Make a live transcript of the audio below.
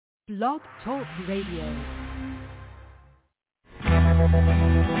Blog Talk Radio.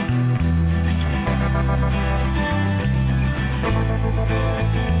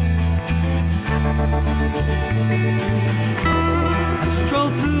 Stroll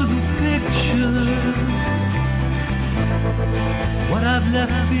through the pictures, what I've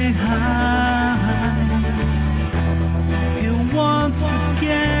left behind. Here once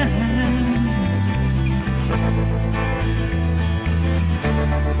again,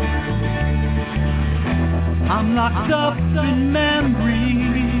 I'm locked up in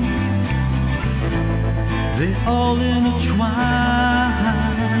memories, they all intertwine.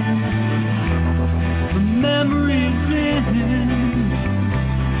 The memories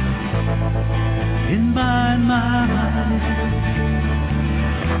in my mind.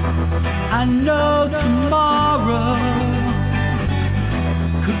 I know tomorrow,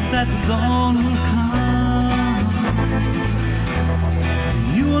 'cause that dawn will come.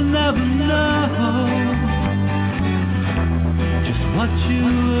 You will never know just what you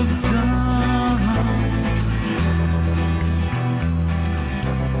have done.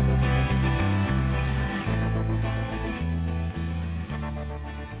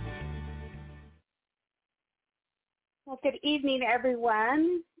 Well, good evening,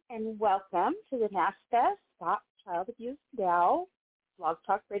 everyone, and welcome to the NASCA Stop Child Abuse Now Blog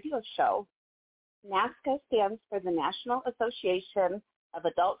Talk Radio Show. NASCA stands for the National Association of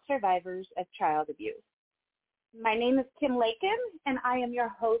Adult Survivors of Child Abuse. My name is Kim Lakin, and I am your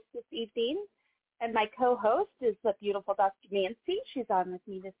host this evening. And my co-host is the beautiful Dr. Nancy. She's on with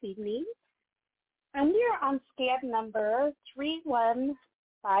me this evening. And we are on SCAD number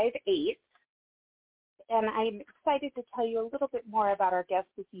 3158. And I'm excited to tell you a little bit more about our guest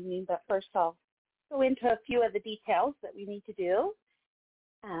this evening, but first I'll go into a few of the details that we need to do.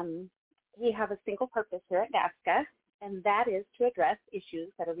 We have a single purpose here at NASCA, and that is to address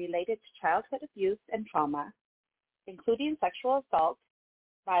issues that are related to childhood abuse and trauma, including sexual assault,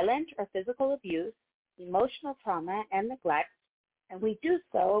 violent or physical abuse, emotional trauma, and neglect, and we do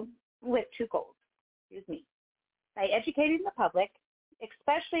so with two goals, by educating the public,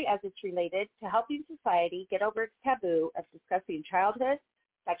 especially as it's related to helping society get over its taboo of discussing childhood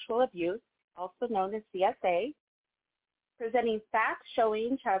sexual abuse, also known as CSA, presenting facts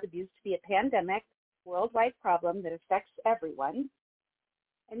showing child abuse to be a pandemic, worldwide problem that affects everyone,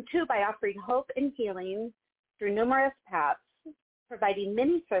 and two, by offering hope and healing through numerous paths, providing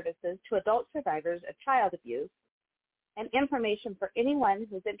many services to adult survivors of child abuse, and information for anyone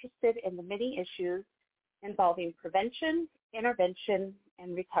who's interested in the many issues involving prevention, intervention,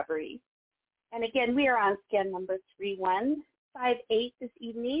 and recovery. And again, we are on scan number 3158 this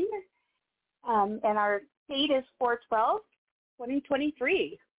evening, and our date is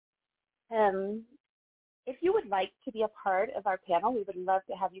 4/12/2023. If you would like to be a part of our panel, we would love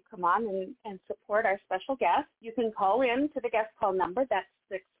to have you come on and support our special guest. You can call in to the guest call number, that's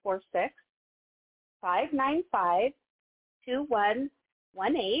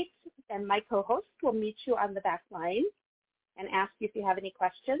 646-595-2118, and my co-host will meet you on the back line and ask you if you have any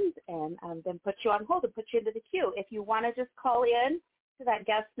questions, and then put you on hold and put you into the queue. If you want to just call in to that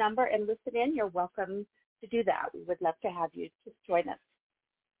guest number and listen in, you're welcome to do that. We would love to have you just join us.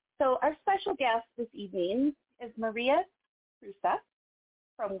 So our special guest this evening is Maria Trusa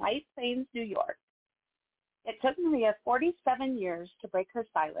from White Plains, New York. It took Maria 47 years to break her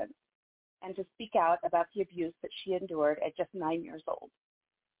silence and to speak out about the abuse that she endured at just 9 years old.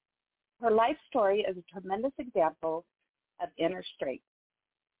 Her life story is a tremendous example of inner strength.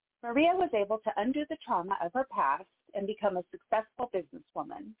 Maria was able to undo the trauma of her past and become a successful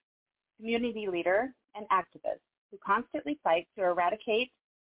businesswoman, community leader, and activist who constantly fights to eradicate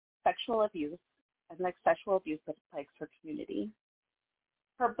sexual abuse and the sexual abuse that plagues her community.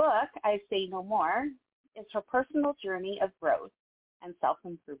 Her book, I Say No More, is her personal journey of growth and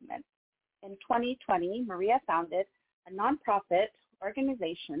self-improvement. In 2020, Maria founded a nonprofit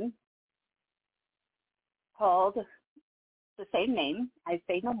organization called the same name, I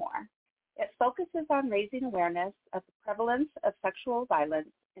Say No More. It focuses on raising awareness of the prevalence of sexual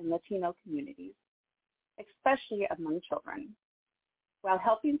violence in Latino communities, especially among children, while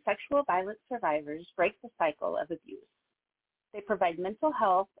helping sexual violence survivors break the cycle of abuse. They provide mental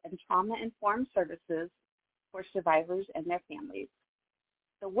health and trauma-informed services for survivors and their families.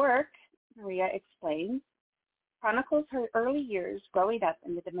 The work, Maria explains, chronicles her early years growing up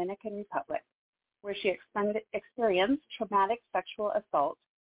in the Dominican Republic, where she experienced traumatic sexual assault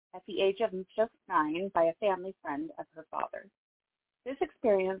at the age of just 9 by a family friend of her father. This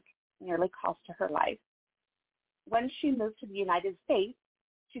experience nearly cost her life. When she moved to the United States,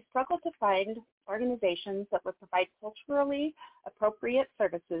 she struggled to find organizations that would provide culturally appropriate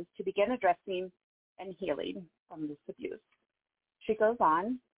services to begin addressing and healing from this abuse. She goes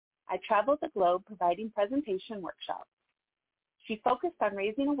on, I traveled the globe providing presentation workshops. She focused on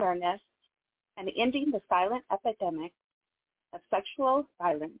raising awareness and ending the silent epidemic of sexual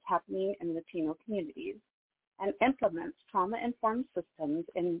violence happening in Latino communities and implements trauma-informed systems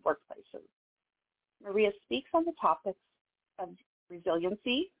in workplaces. Maria speaks on the topics of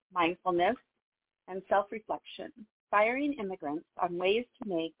resiliency, mindfulness, and self-reflection, inspiring immigrants on ways to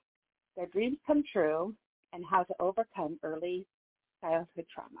make their dreams come true and how to overcome early childhood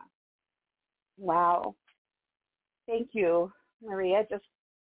trauma. Wow. Thank you, Maria, just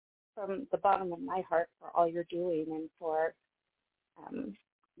from the bottom of my heart for all you're doing and for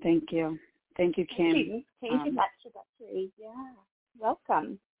Thank you. Thank you, Kim. Changing that trajectory. Yeah.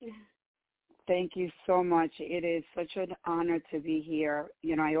 Welcome. Thank you so much. It is such an honor to be here.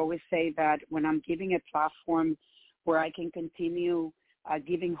 You know, I always say that when I'm giving a platform where I can continue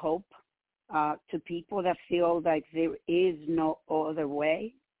giving hope to people that feel like there is no other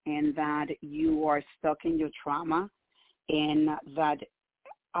way and that you are stuck in your trauma, and that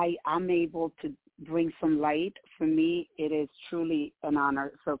I am able to bring some light, for me, it is truly an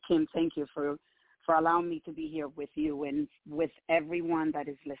honor. So, Kim, thank you for allowing me to be here with you and with everyone that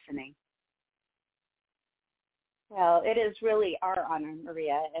is listening. Well, it is really our honor,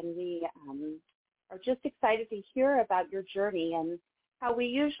 Maria, and we are just excited to hear about your journey and how we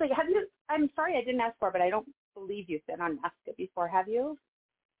usually have you. I'm sorry I didn't ask for, but I don't believe you've been on NASCA before, have you?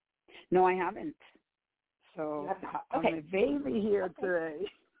 No, I haven't. So okay. I'm a baby here today.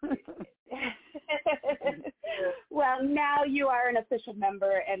 Well, now you are an official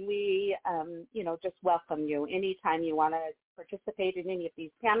member, and we, just welcome you anytime you want to participate in any of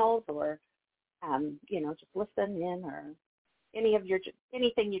these panels or, just listen in or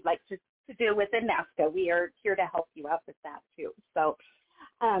anything you'd like to do within NASCA. We are here to help you out with that too. So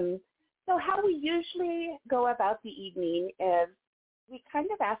how we usually go about the evening is we kind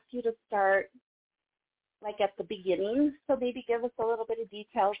of ask you to start like at the beginning. So maybe give us a little bit of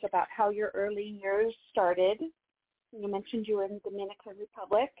details about how your early years started. You mentioned you were in the Dominican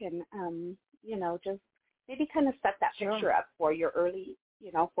Republic and, just maybe kind of set that picture up for your early,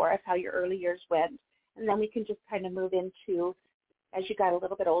 for us, how your early years went. And then we can just kind of move into as you got a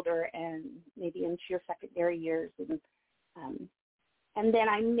little bit older and maybe into your secondary years. And then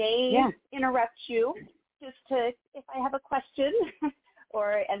I may interrupt you just to, if I have a question,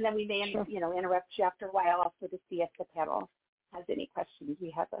 and then we may, interrupt you after a while also to see if the panel has any questions.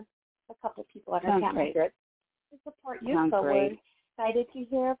 We have a couple people on our panel here to support you, so we're excited to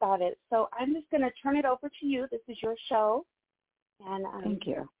hear about it. So I'm just going to turn it over to you. This is your show. And thank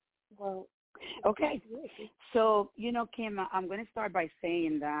you. Well, okay. So, Kim, I'm going to start by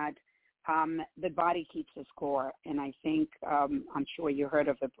saying that the body keeps a score. And I think, I'm sure you heard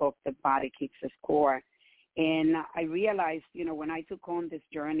of the book, The Body Keeps a Score. And I realized, when I took on this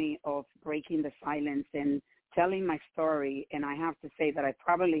journey of breaking the silence and telling my story, and I have to say that I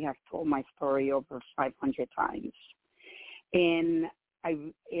probably have told my story over 500 times. And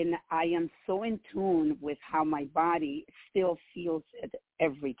I am so in tune with how my body still feels it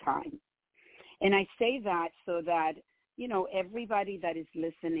every time. And I say that so that, everybody that is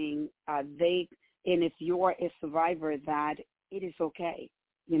listening, and if you're a survivor, that it is okay.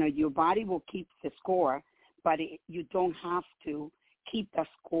 Your body will keep the score, but you don't have to keep the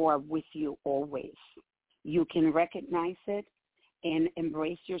score with you always. You can recognize it and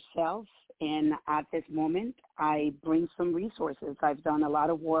embrace yourself. And at this moment, I bring some resources. I've done a lot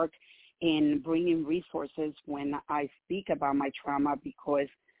of work in bringing resources when I speak about my trauma, because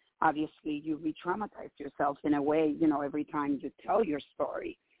obviously you re-traumatize yourself in a way, every time you tell your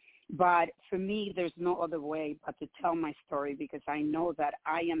story. But for me, there's no other way but to tell my story, because I know that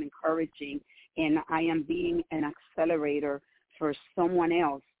I am encouraging and I am being an accelerator for someone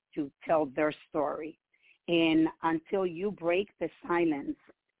else to tell their story. And until you break the silence,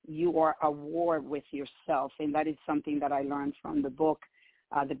 you are at war with yourself. And that is something that I learned from the book,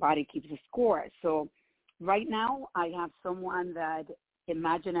 The Body Keeps a Score. So right now I have someone that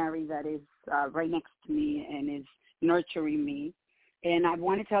imaginary that is right next to me and is nurturing me. And I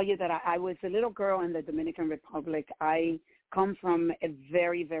want to tell you that I was a little girl in the Dominican Republic. I come from a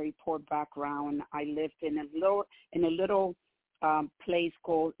very, very poor background. I lived in a little place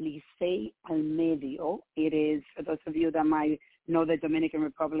called Licey al Medio. It is, for those of you that might know the Dominican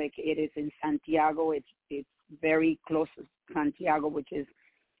Republic, it is in Santiago. It's very close to Santiago, which is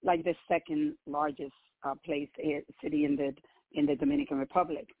like the second largest city in the Dominican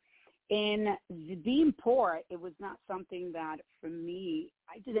Republic. And being poor, it was not something that, for me,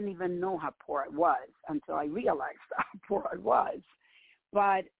 I didn't even know how poor it was until I realized how poor it was.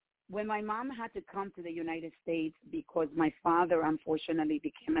 But when my mom had to come to the United States because my father, unfortunately,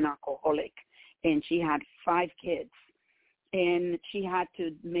 became an alcoholic, and she had 5 kids, and she had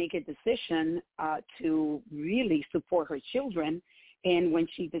to make a decision to really support her children. And when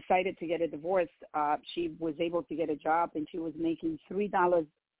she decided to get a divorce, she was able to get a job, and she was making $3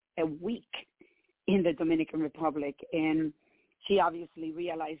 a week in the Dominican Republic. And she obviously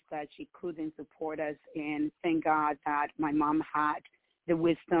realized that she couldn't support us. And thank God that my mom had the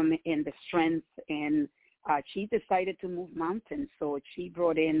wisdom and the strength, and she decided to move mountains. So she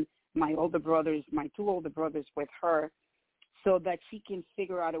brought in my 2 older brothers with her so that she can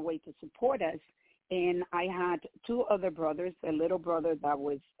figure out a way to support us. And I had 2 other brothers, a little brother that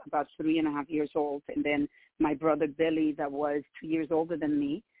was about 3.5 years old, and then my brother Billy that was 2 years older than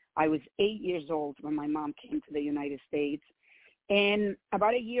me. I was 8 years old when my mom came to the United States. And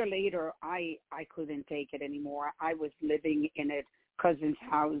about a year later, I couldn't take it anymore. I was living in a cousin's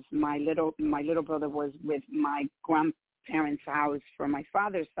house. My little brother was with my grandparents' house from my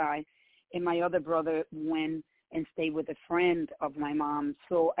father's side, and my other brother went and stayed with a friend of my mom.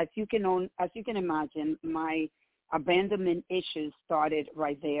 So as you can imagine, my abandonment issues started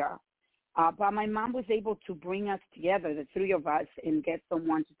right there. But my mom was able to bring us together, the 3 of us, and get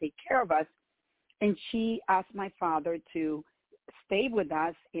someone to take care of us. And she asked my father to stay with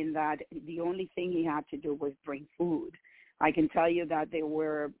us, in that the only thing he had to do was bring food. I can tell you that there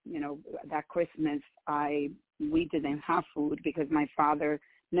were, that Christmas, we didn't have food because my father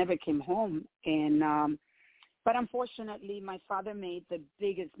never came home. And but unfortunately, my father made the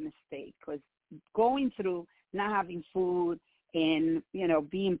biggest mistake, because going through not having food and,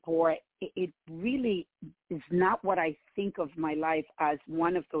 being poor, it really is not what I think of my life as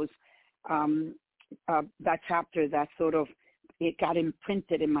one of those, that chapter that sort of, it got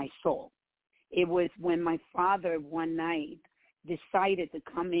imprinted in my soul. It was when my father one night decided to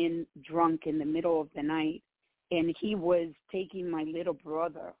come in drunk in the middle of the night, and he was taking my little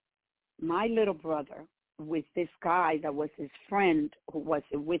brother, with this guy that was his friend, who was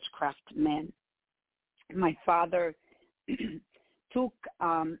a witchcraft man. My father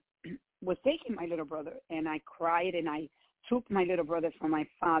was taking my little brother, and I cried, and I took my little brother from my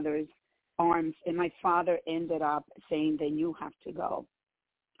father's arms, and my father ended up saying, "Then you have to go."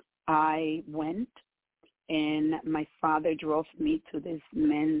 I went, and my father drove me to this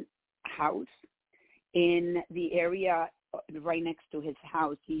man's house. In the area right next to his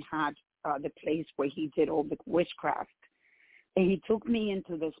house, he had the place where he did all the witchcraft. And he took me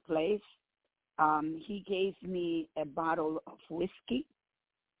into this place. He gave me a bottle of whiskey.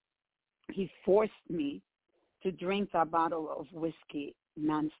 He forced me to drink that bottle of whiskey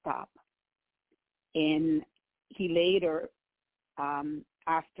nonstop. And he later,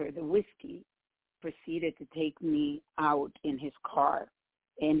 after the whiskey, proceeded to take me out in his car.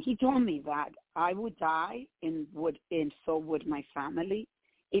 And he told me that I would die, and so would my family,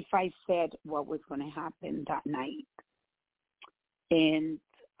 if I said what was going to happen that night. And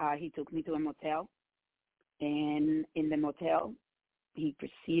he took me to a motel. And in the motel, he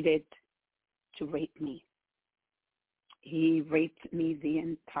proceeded to rape me. He raped me the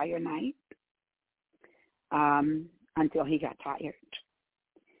entire night until he got tired.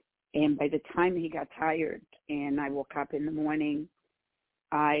 And by the time he got tired and I woke up in the morning,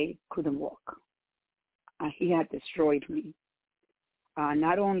 I couldn't walk. He had destroyed me.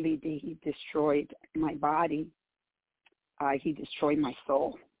 Not only did he destroy my body, he destroyed my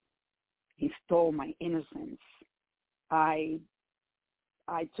soul. He stole my innocence. To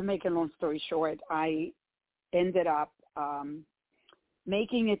make a long story short, I ended up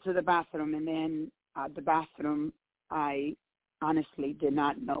making it to the bathroom, and then the bathroom, I honestly did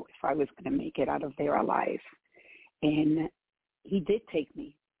not know if I was going to make it out of there alive. And he did take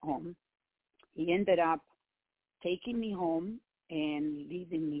me home. He ended up taking me home and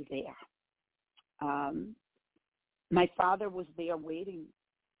leaving me there. My father was there waiting,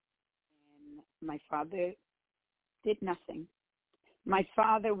 and my father did nothing. My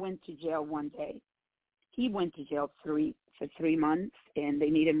father went to jail one day. He went to jail for 3 months, and they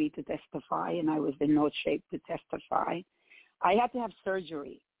needed me to testify, and I was in no shape to testify. I had to have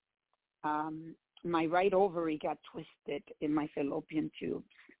surgery. My right ovary got twisted in my fallopian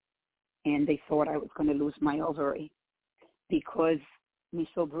tubes, and they thought I was going to lose my ovary because me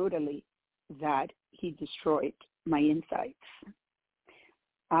so brutally that he destroyed my insides.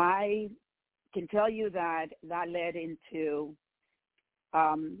 I can tell you that led into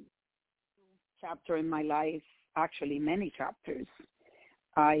chapter in my life, actually many chapters.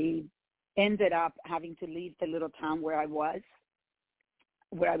 I ended up having to leave the little town where I was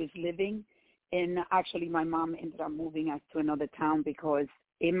living. And actually, my mom ended up moving us to another town because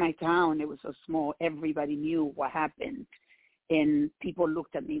in my town, it was so small, everybody knew what happened. And people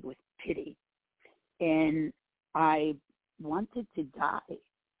looked at me with pity. And I wanted to die.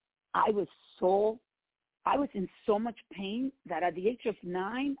 I was in so much pain that at the age of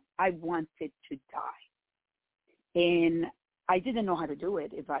 9, I wanted to die. And I didn't know how to do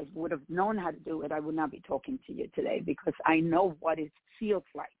it. If I would have known how to do it, I would not be talking to you today, because I know what it feels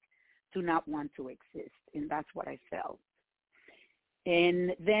like to not want to exist. And that's what I felt.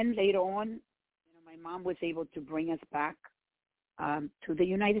 And then later on, my mom was able to bring us back to the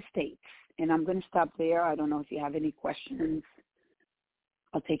United States. And I'm going to stop there. I don't know if you have any questions.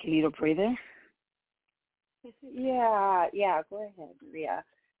 I'll take a little breather. Yeah, go ahead, Maria.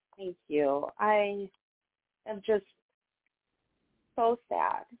 Thank you. I am just so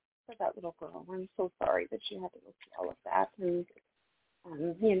sad for that little girl. I'm so sorry that she had to go through all of that. And,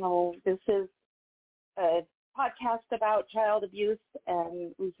 this is a podcast about child abuse,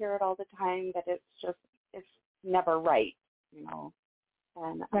 and we hear it all the time, that it's never right,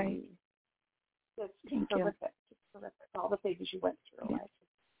 And right. It's horrific. It's horrific. All the things you went through. Yeah.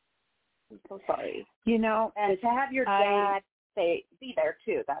 I'm so sorry. And to have your dad be there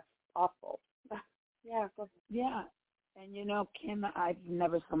too, that's awful. Yeah, go ahead. Yeah. And Kim, I've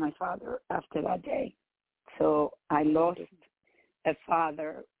never saw my father after that day. So I lost a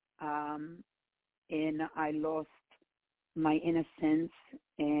father, and I lost my innocence,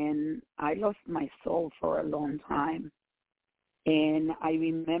 and I lost my soul for a long time. And I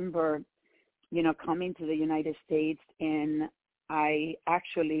remember, coming to the United States, and I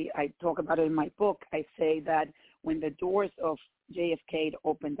talk about it in my book. I say that when the doors of JFK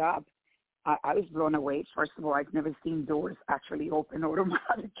opened up, I was blown away. First of all, I've never seen doors actually open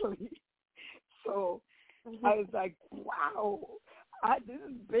automatically. So I was like, wow, this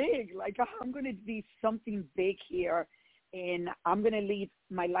is big. Like, I'm going to be something big here, and I'm going to leave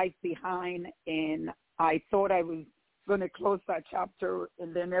my life behind. And I thought I was going to close that chapter,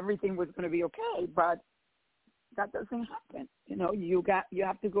 and then everything was going to be okay. But that doesn't happen. You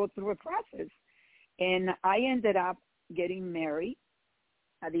have to go through a process. And I ended up getting married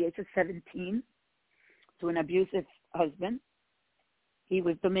at the age of 17 to an abusive husband. He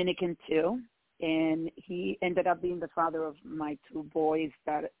was Dominican too, and he ended up being the father of my 2 boys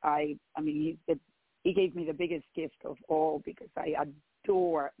that he gave me the biggest gift of all, because I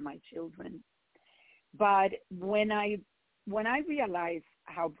adore my children. But when I realized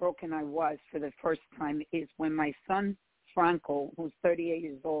how broken I was for the first time is when my son, Franco, who's 38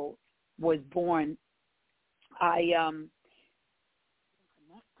 years old, was born. I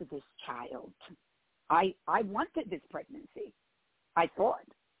connected to this child. I wanted this pregnancy. I thought,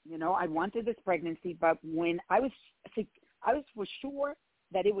 I wanted this pregnancy, but when I was for sure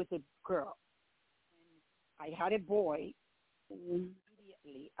that it was a girl. When I had a boy,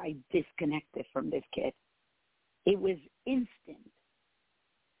 immediately I disconnected from this kid. It was instant.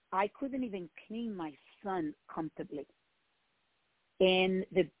 I couldn't even clean my son comfortably. And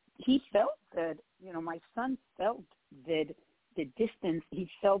he felt that, my son felt that the distance, he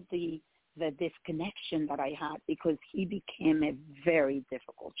felt the disconnection that I had, because he became a very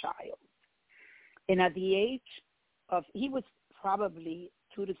difficult child. And at the age of, he was probably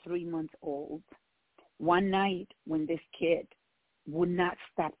 2 to 3 months old, one night when this kid would not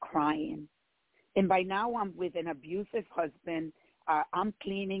stop crying. And by now I'm with an abusive husband. I'm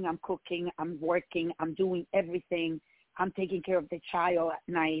cleaning, I'm cooking, I'm working, I'm doing everything. I'm taking care of the child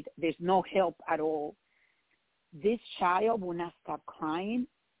at night. There's no help at all. This child will not stop crying,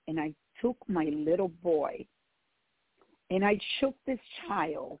 and I took my little boy, and I shook this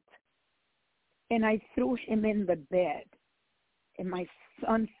child, and I threw him in the bed, and my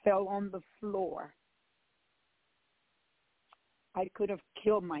son fell on the floor. I could have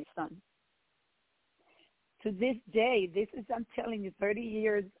killed my son. To this day, I'm telling you, 38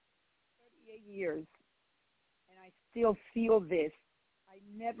 years, and I still feel this. I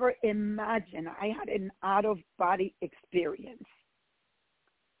never imagined. I had an out-of-body experience.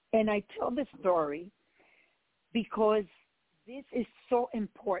 And I tell the story because this is so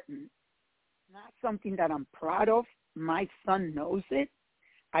important. Not something that I'm proud of. My son knows it.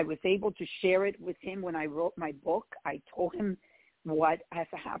 I was able to share it with him when I wrote my book. I told him what has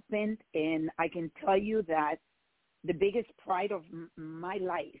happened, and I can tell you that the biggest pride of my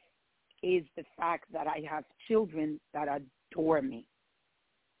life is the fact that I have children that adore me.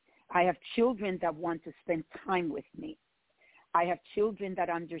 I have children that want to spend time with me. I have children that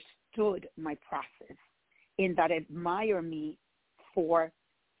understood my process and that admire me for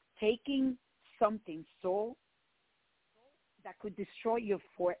taking something so that could destroy you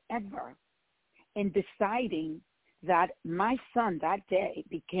forever and deciding that my son that day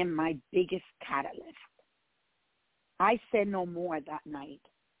became my biggest catalyst. I said no more that night.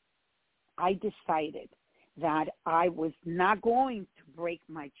 I decided that I was not going to break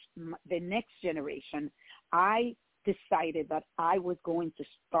the next generation. I decided that I was going to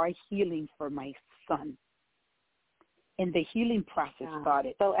start healing for my son. And the healing process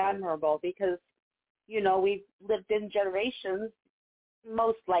started. So admirable, because, you know, we've lived in generations,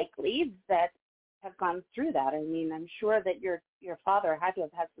 most likely, that have gone through that. I mean, I'm sure that your father had to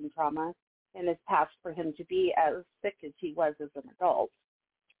have had some trauma in his past for him to be as sick as he was as an adult.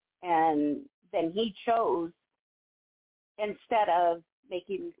 And then he chose, instead of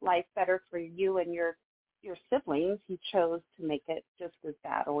making life better for you and your siblings, he chose to make it just as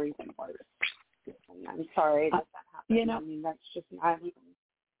bad or even worse. And I'm sorry that happened. You know, I mean, that's just not even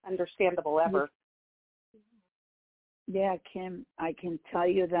understandable ever. Yeah, Kim, I can tell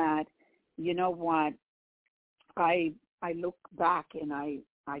you that, you know what, I look back and I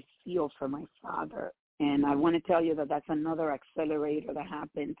feel for my father. And I want to tell you that that's another accelerator that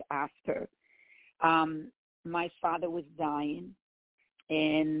happened after. My father was dying,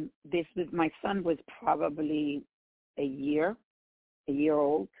 and my son was probably a year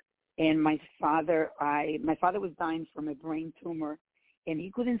old. And my father was dying from a brain tumor, and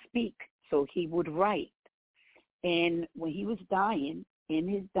he couldn't speak, so he would write. And when he was dying, in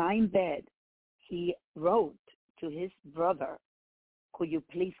his dying bed, he wrote to his brother, "Could you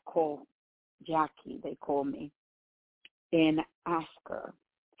please call Jackie," they call me, "and ask her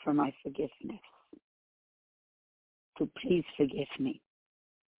for my forgiveness, to please forgive me."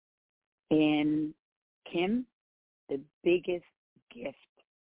 And Kim, the biggest gift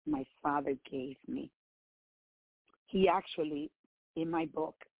my father gave me, he actually, in my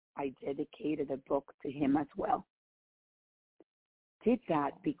book, I dedicated a book to him as well. Did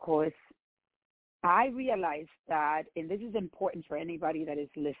that because I realized that, and this is important for anybody that is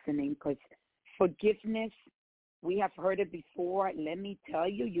listening, because forgiveness, we have heard it before. Let me tell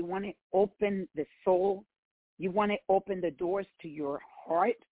you, you want to open the soul, you want to open the doors to your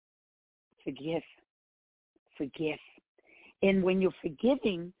heart, forgive. And when you're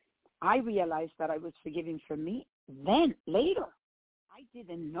forgiving, I realized that I was forgiving for me. Then later, I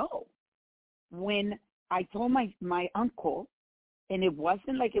didn't know. When I told my uncle, and it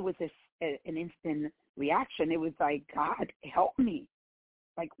wasn't like it was an instant reaction. It was like, God, help me.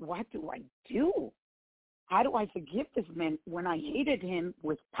 Like, what do I do? How do I forgive this man when I hated him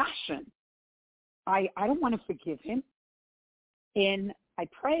with passion? I don't want to forgive him. And I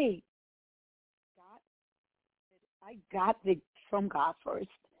pray, God, I got from God first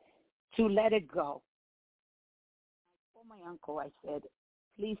to let it go. I told my uncle, I said,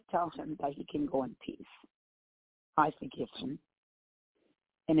 please tell him that he can go in peace. I forgive him.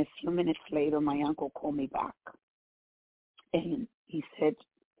 And a few minutes later, my uncle called me back. And he said,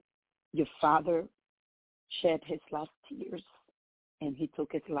 your father shed his last tears, and he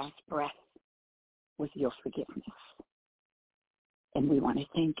took his last breath with your forgiveness. And we want to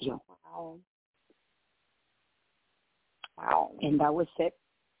thank you. Wow. And that was it.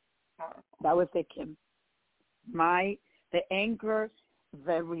 That was it, Kim. The anger,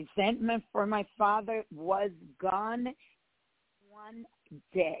 the resentment for my father was gone one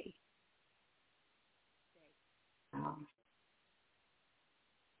day.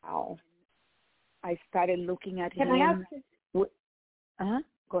 Wow. I started looking at him. Can I ask you?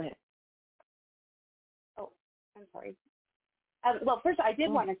 Go ahead. Oh, I'm sorry. Well, first, I did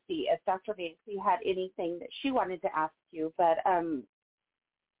want to see if Dr. Nancy had anything that she wanted to ask you, but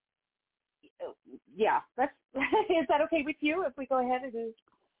yeah, is that okay with you if we go ahead and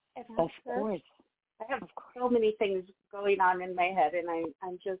ask Of her? course. I have so many things going on in my head, and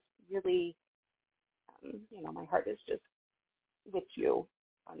I'm just really, my heart is just with you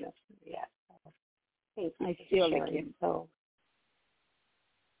on this. Yeah. So thank you. I feel sharing. like him. So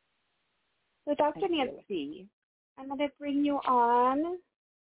Dr. Nancy, I'm going to bring you on.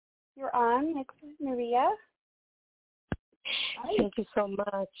 You're on. Next is Maria. Thank you so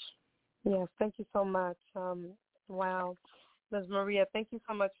much. Yes, thank you so much. Wow. Ms. Maria, thank you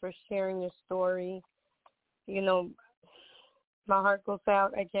so much for sharing your story. You know, my heart goes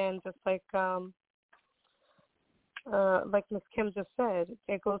out again, just like Ms. Kim just said.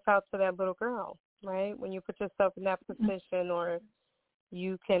 It goes out to that little girl, right? When you put yourself in that position, or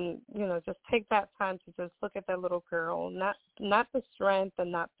you can, just take that time to just look at that little girl, not the strength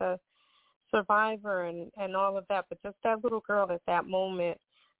and not the survivor and all of that, but just that little girl at that moment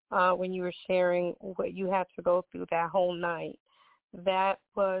when you were sharing what you had to go through that whole night. that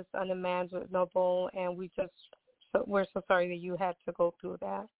was unimaginable, and we're so sorry that you had to go through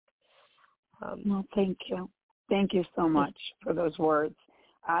that. No, thank you. Thank you so much for those words.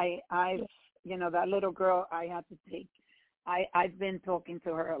 I've that little girl I had to take. I've been talking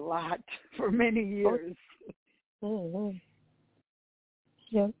to her a lot for many years. Mm-hmm.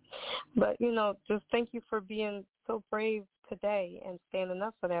 Yeah, but just thank you for being so brave today and standing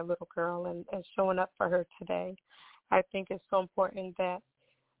up for that little girl and showing up for her today. I think it's so important that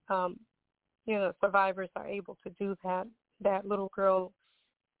survivors are able to do that. That little girl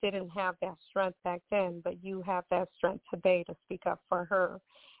didn't have that strength back then, but you have that strength today to speak up for her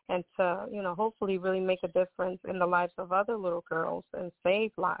and to, hopefully really make a difference in the lives of other little girls and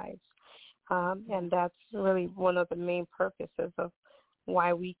save lives. And that's really one of the main purposes of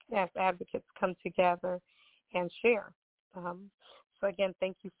why we as advocates come together and share. So again,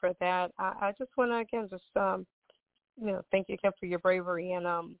 thank you for that. I just want to again thank you again for your bravery. And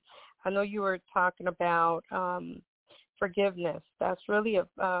I know you were talking about forgiveness. That's really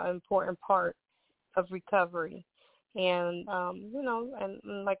an important part of recovery. And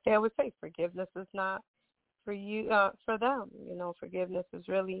and like they always say, forgiveness is not for you, for them. Forgiveness is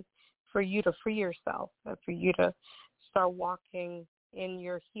really for you to free yourself, for you to start walking in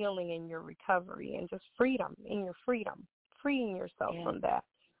your healing and your recovery and just freedom, in your freedom, freeing yourself from that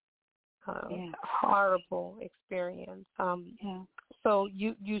horrible experience. So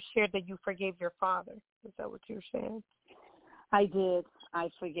you shared that you forgave your father. Is that what you're saying? I did. I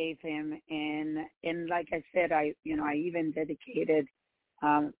forgave him, and like I said, I even dedicated.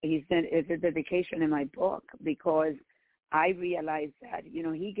 It's a dedication in my book because I realized that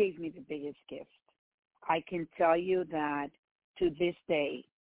he gave me the biggest gift. I can tell you that to this day,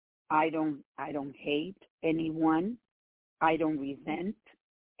 I don't hate anyone. I don't resent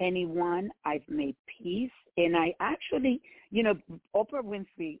anyone. I've made peace, and I actually, Oprah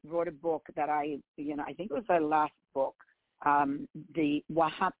Winfrey wrote a book that I think it was her last book. The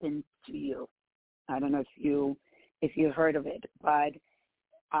What Happened to You. I don't know if you heard of it, but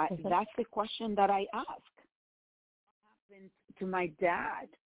that's the question that I ask. What happened to my dad?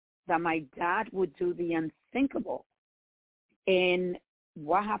 That my dad would do the unthinkable. And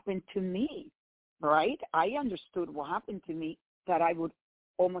what happened to me, right? I understood what happened to me, that I would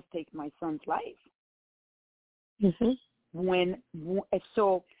almost take my son's life. Mm-hmm.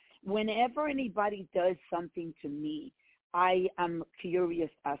 So whenever anybody does something to me, I am curious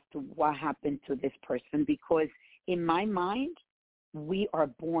as to what happened to this person, because in my mind, we are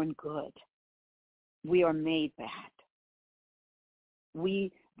born good. We are made bad.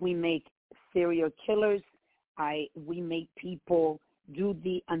 We make serial killers. We make people do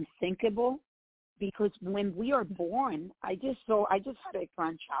the unthinkable, because when we are born, I just had a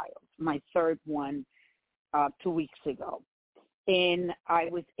grandchild, my third one, 2 weeks ago. And I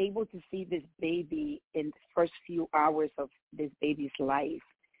was able to see this baby in the first few hours of this baby's life.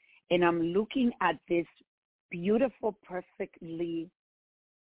 And I'm looking at this beautiful, perfectly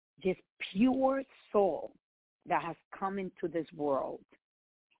just pure soul that has come into this world.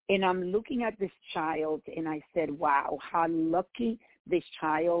 And I'm looking at this child, and I said, wow, how lucky this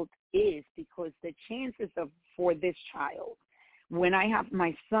child is, because the chances for this child, when I have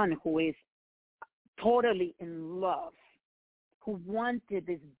my son who is totally in love, who wanted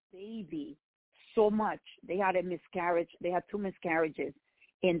this baby so much. They had a miscarriage. They had 2 miscarriages,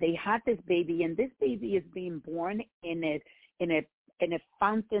 and they had this baby, and this baby is being born in a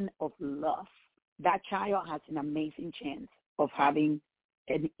fountain of love. That child has an amazing chance of having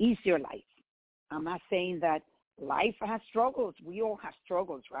an easier life. I'm not saying that life has struggles. We all have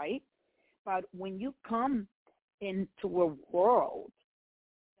struggles, right? But when you come into a world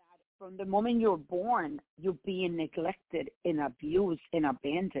that from the moment you're born, you're being neglected and abused and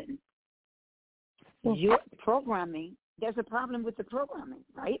abandoned, your programming, there's a problem with the programming,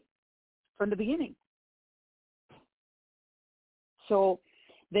 right? From the beginning. So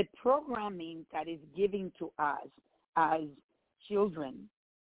the programming that is given to us as children,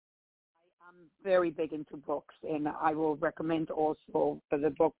 I'm very big into books, and I will recommend also the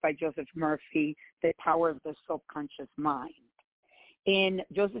book by Joseph Murphy, The Power of the Subconscious Mind. And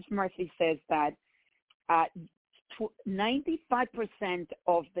Joseph Murphy says that 95%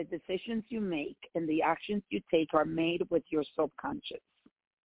 of the decisions you make and the actions you take are made with your subconscious.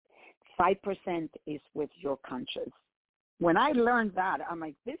 5% is with your conscious. When I learned that, I'm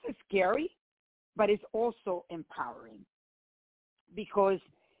like, this is scary, but it's also empowering, because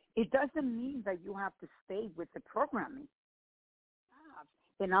it doesn't mean that you have to stay with the programming.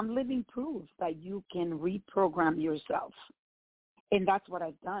 And I'm living proof that you can reprogram yourself. And that's what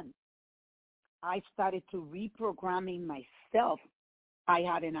I've done. I started to reprogramming myself I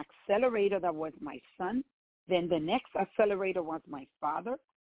had an accelerator that was my son. Then the next accelerator was my father.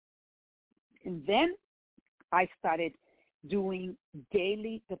 And then I started doing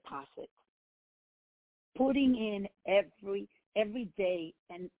daily deposits, putting in every day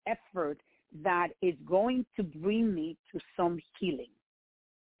an effort that is going to bring me to some healing.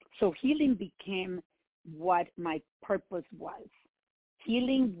 So healing became what my purpose was.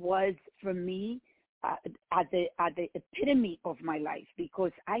 Healing was for me at the epitome of my life,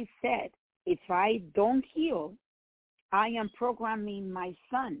 because I said, if I don't heal, I am programming my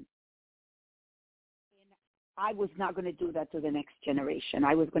son. And I was not going to do that to the next generation.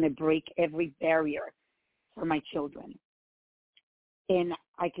 I was going to break every barrier for my children. And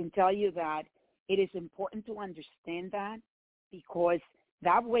I can tell you that it is important to understand that, because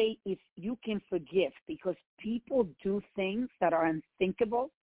that way, if you can forgive, because people do things that are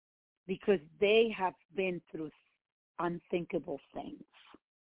unthinkable because they have been through unthinkable things.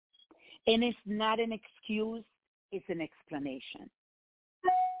 And it's not an excuse, it's an explanation.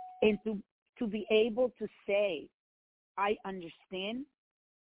 And to be able to say, I understand,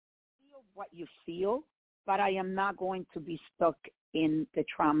 feel what you feel, but I am not going to be stuck in the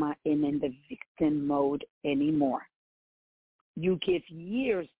trauma and in the victim mode anymore. You give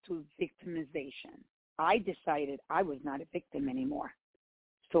years to victimization. I decided I was not a victim anymore.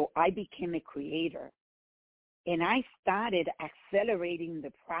 So I became a creator. And I started accelerating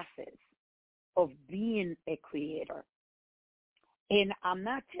the process of being a creator. And I'm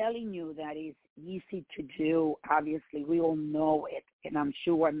not telling you that it's easy to do. Obviously, we all know it. And I'm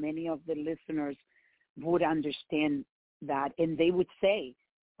sure many of the listeners would understand that. And they would say,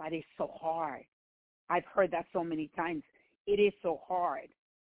 but it's so hard. I've heard that so many times. It is so hard.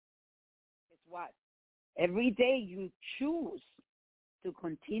 Guess what? Every day you choose to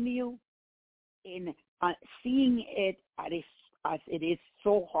continue in seeing it as it is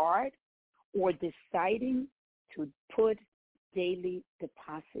so hard, or deciding to put daily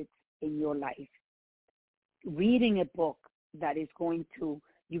deposits in your life. Reading a book that is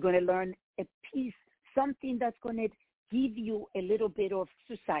you're going to learn a piece, something that's going to give you a little bit of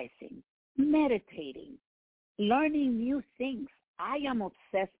exercising, meditating, learning new things. I am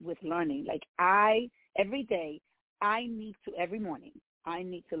obsessed with learning. Like every morning, I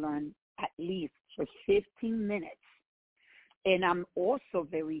need to learn at least for 15 minutes. And I'm also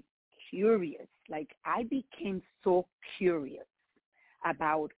very curious. Like I became so curious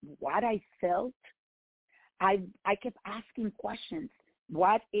about what I felt. I kept asking questions.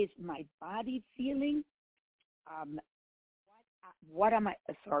 What is my body feeling? What am I,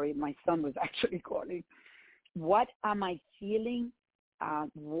 sorry, my son was actually calling. What am I feeling?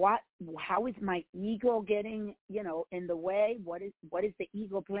 How is my ego getting, in the way? What is the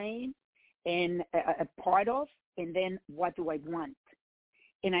ego playing and a part of? And then what do I want?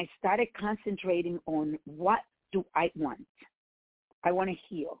 And I started concentrating on what do I want. I want to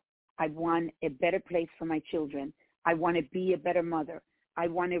heal. I want a better place for my children. I want to be a better mother. I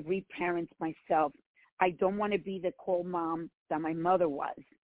want to reparent myself. I don't want to be the cold mom that my mother was.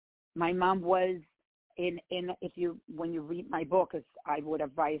 My mom was, when you read my book, as I would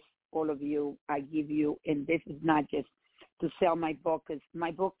advise all of you, I give you, and this is not just to sell my book, because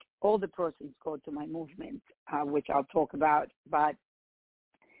my book, all the proceeds go to my movement, which I'll talk about, but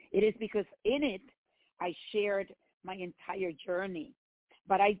it is because in it, I shared my entire journey,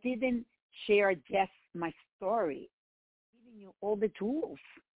 but I didn't share just my story, giving you all the tools.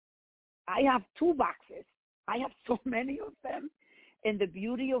 I have toolboxes. I have so many of them, and the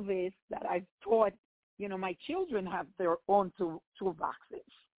beauty of it is that I've taught, my children have their own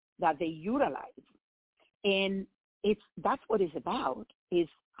toolboxes that they utilize, and that's what it's about, is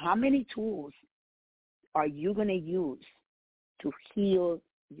how many tools are you going to use to heal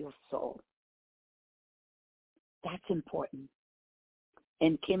your soul? That's important.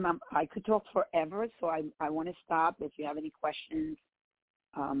 And Kim, I could talk forever, so I want to stop. If you have any questions,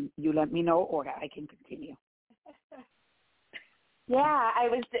 you let me know, or I can continue. Yeah,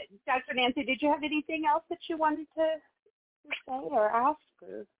 Dr. Nancy, did you have anything else that you wanted to say or ask?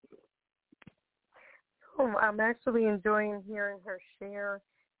 I'm actually enjoying hearing her share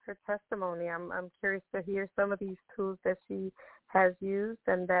her testimony. I'm curious to hear some of these tools that she has used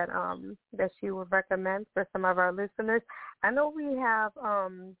and that she would recommend for some of our listeners. I know we have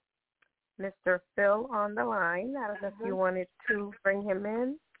Mr. Phil on the line. I don't know if you wanted to bring him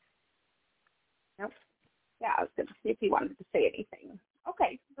in. Nope. Yeah, I was going to see if he wanted to say anything.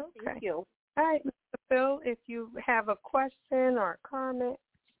 Okay. Thank you. All right, Mr. Phil, if you have a question or a comment,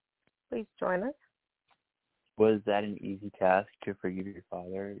 please join us. Was that an easy task to forgive your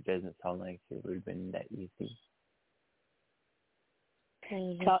father? It doesn't sound like it would have been that easy.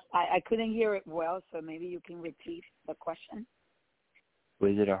 So I couldn't hear it well, so maybe you can repeat the question.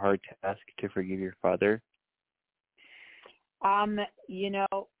 Was it a hard task to forgive your father? It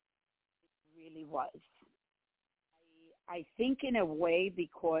really was. I think in a way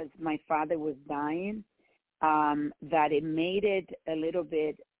because my father was dying, that it made it a little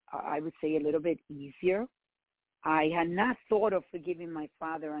bit, I would say a little bit easier. I had not thought of forgiving my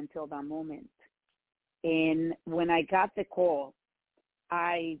father until that moment. And when I got the call,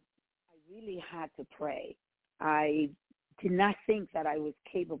 I really had to pray. I did not think that I was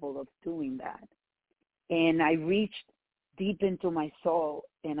capable of doing that. And I reached deep into my soul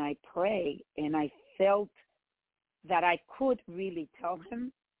and I prayed and I felt that I could really tell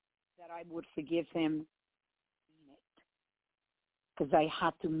him that I would forgive him, because I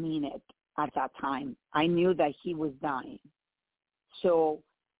had to mean it at that time. I knew that he was dying. So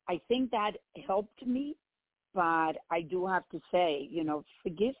I think that helped me, but I do have to say,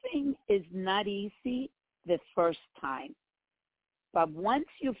 forgiving is not easy the first time. But once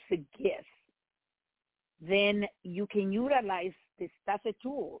you forgive, then you can utilize this. That's a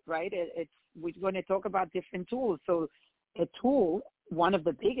tool, right? We're going to talk about different tools. So a tool, one of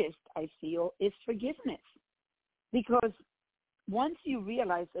the biggest, I feel, is forgiveness. Because once you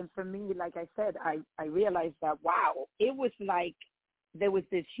realize, and for me, like I said, I realized that, wow, it was like there was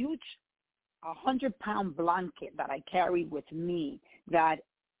this huge 100-pound blanket that I carried with me that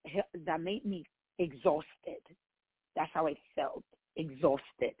made me exhausted. That's how I felt,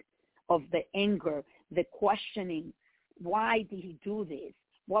 exhausted, of the anger, the questioning. Why did he do this?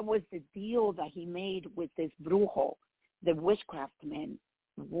 What was the deal that he made with this brujo, the witchcraft man?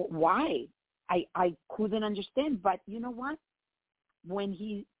 Why? I couldn't understand. But you know what? When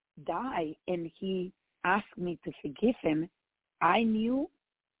he died and he asked me to forgive him, I knew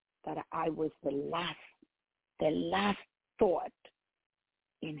that I was the last thought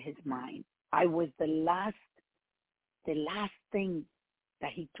in his mind. I was the last thing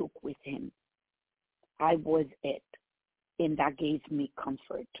that he took with him. I was it. And that gave me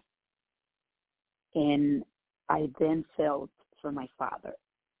comfort. And I then felt for my father.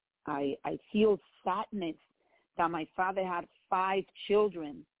 I feel sadness that my father had 5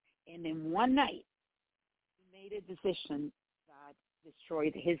 children, and in one night, he made a decision that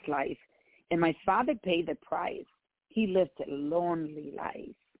destroyed his life. And my father paid the price. He lived a lonely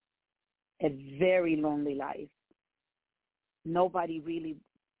life, a very lonely life. Nobody really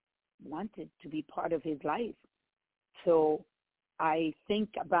wanted to be part of his life. So I think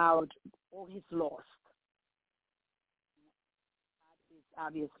about all his loss.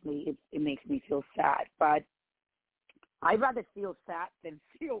 Obviously, it makes me feel sad, but I'd rather feel sad than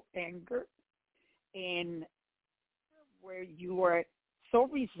feel anger. And where you are so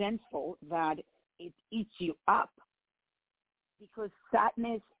resentful that it eats you up. Because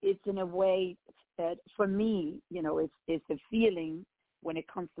sadness is in a way that, for me, it's a feeling when it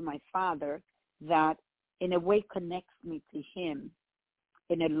comes to my father that in a way connects me to him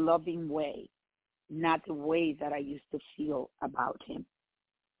in a loving way, not the way that I used to feel about him.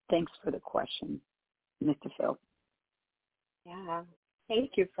 Thanks for the question, Mr. Phil. Yeah.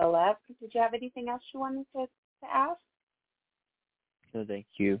 Thank you, Philip. Did you have anything else you wanted to ask? No, thank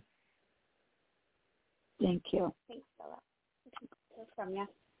you. Thank you. Thanks, Philip. Hear from you.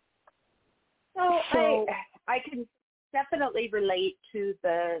 So I can definitely relate to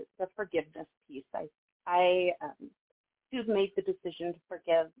the forgiveness piece. I made the decision to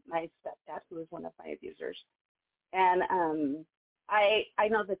forgive my stepdad, who was one of my abusers. And I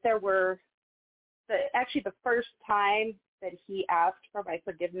know that there were, the first time that he asked for my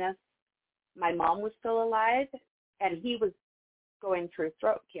forgiveness, my mom was still alive, and he was going through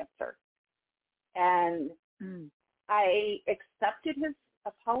throat cancer. And I accepted his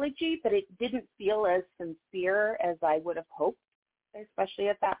apology, but it didn't feel as sincere as I would have hoped, especially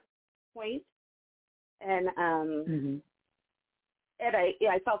at that point. And and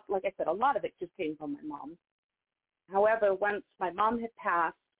I felt, like I said, a lot of it just came from my mom. However, once my mom had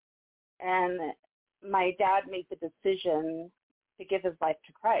passed and my dad made the decision to give his life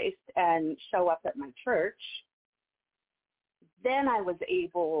to Christ and show up at my church, then I was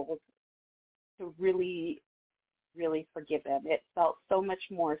able to really, really forgive him. It felt so much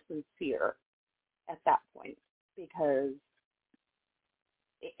more sincere at that point because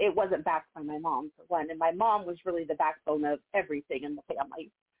it wasn't backed by my mom, for one. And my mom was really the backbone of everything in the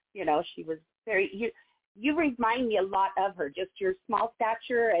family. She was very, you remind me a lot of her, just your small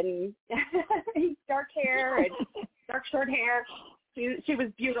stature and dark hair and dark short hair. She was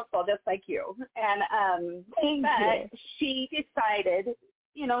beautiful, just like you. And she decided,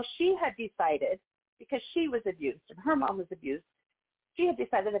 she had decided, because she was abused and her mom was abused, she had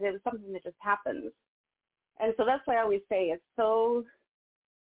decided that it was something that just happens. And so that's why I always say it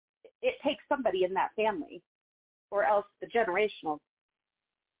takes somebody in that family, or else the generational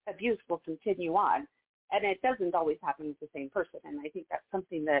abuse will continue on. And it doesn't always happen with the same person. And I think that's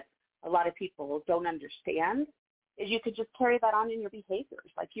something that a lot of people don't understand, is you could just carry that on in your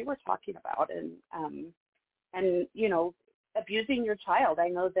behaviors, like you were talking about. And you know, abusing your child. I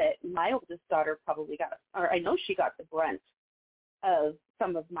know that my oldest daughter I know she got the brunt of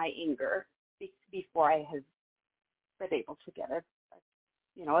some of my anger before I had been able to get a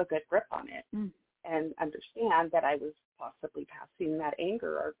good grip on it and understand that I was possibly passing that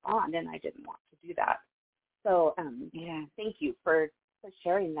anger on, and I didn't want to do that. So thank you for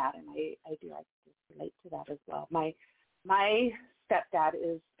sharing that, and I just relate to that as well. My stepdad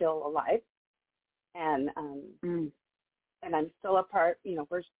is still alive, and I'm still a part. You know,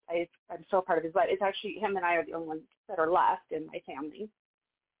 I'm still a part of his life. It's actually him and I are the only ones that are left in my family,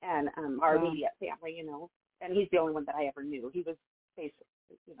 and our immediate family. You know, and he's the only one that I ever knew. He was basically,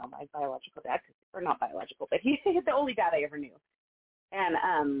 you know, my biological dad, or not biological, but he's the only dad I ever knew.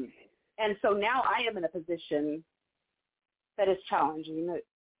 And so now I am in a position that is challenging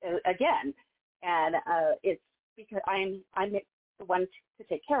again, and it's because I'm the one to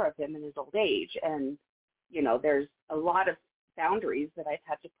take care of him in his old age, and you know, there's a lot of boundaries that I've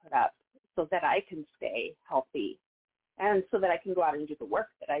had to put up so that I can stay healthy, and so that I can go out and do the work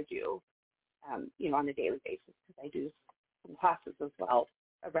that I do, you know, on a daily basis, because I do some classes as well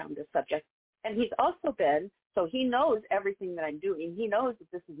around this subject. And he's also so he knows everything that I'm doing. He knows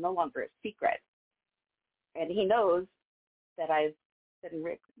that this is no longer a secret. And he knows that I've been,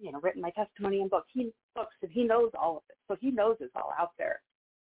 written my testimony in books, and he knows all of it. So he knows it's all out there.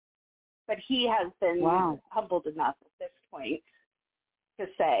 But he has been humbled enough at this point to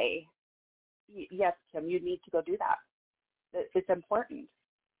say, yes, Kim, you need to go do that. It's important.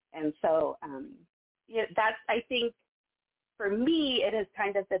 And so that's, I think, for me, it has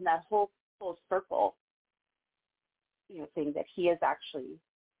kind of been that whole full circle, you know, thing that he is actually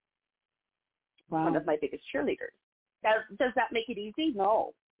one of my biggest cheerleaders. Does that make it easy?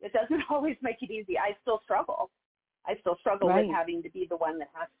 No, it doesn't always make it easy. I still struggle. With having to be the one that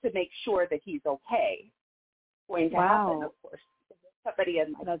has to make sure that he's okay. Going to happen, of course, somebody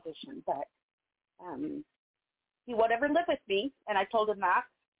in my position, but he won't ever live with me, and I told him that,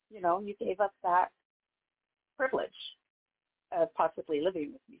 you know, you gave us that privilege of possibly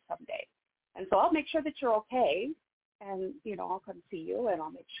living with me someday, and so I'll make sure that you're okay, and you know, I'll come see you, and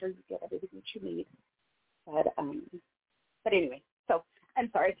I'll make sure you get everything that you need. But anyway, so I'm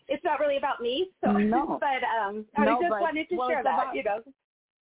sorry, it's not really about me. So no, but I just wanted to share that.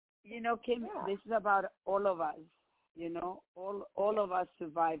 You know, Kim, this is about all of us. You know, all of us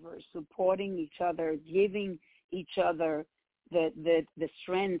survivors supporting each other, giving each other the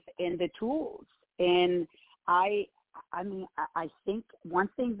strength and the tools. And I mean, I think one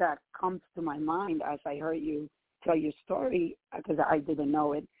thing that comes to my mind as I heard you tell your story, because I didn't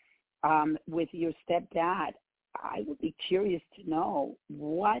know it, with your stepdad, I would be curious to know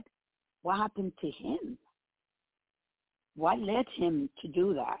what happened to him. What led him to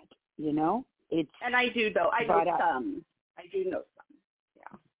do that? You know, and I do know. I know some. I do know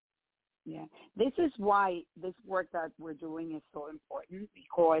some. Yeah. This is why this work that we're doing is so important,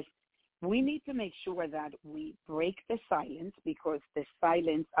 because we need to make sure that we break the silence, because the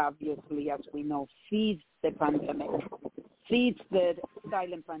silence, obviously, as we know, feeds the pandemic, feeds the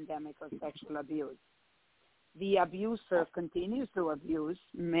silent pandemic of sexual abuse. The abuser continues to abuse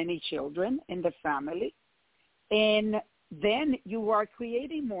many children in the family, and then you are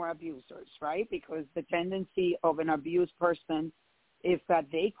creating more abusers, right? Because the tendency of an abused person is that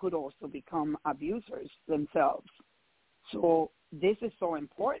they could also become abusers themselves. So this is so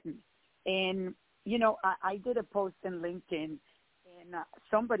important. And, you know, I did a post in LinkedIn, and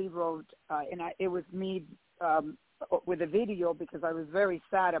somebody wrote, it was me with a video, because I was very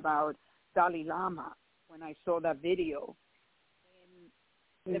sad about Dalai Lama when I saw that video.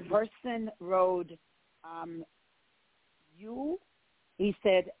 And the person wrote, he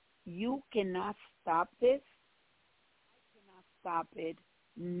said, you cannot stop this. I cannot stop it.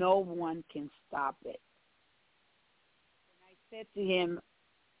 No one can stop it. And I said to him,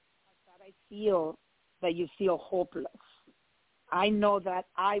 I feel that you feel hopeless. I know that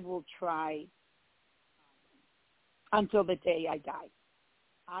I will try until the day I die.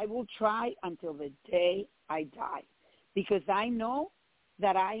 I will try until the day I die, because I know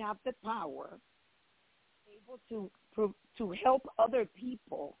that I have the power able to help other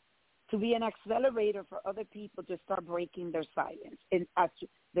people, to be an accelerator for other people to start breaking their silence. And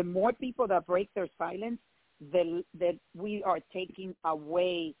the more people that break their silence, that we are taking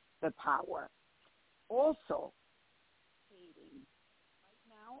away the power. Also, right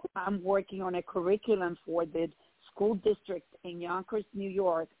now I'm working on a curriculum for the school district in Yonkers, New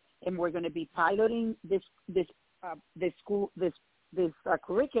York, and we're going to be piloting this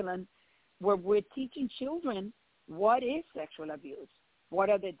curriculum where we're teaching children what is sexual abuse, what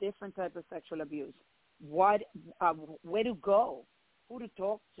are the different types of sexual abuse, where to go, who to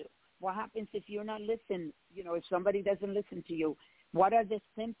talk to, what happens if you're not listening, if somebody doesn't listen to you, what are the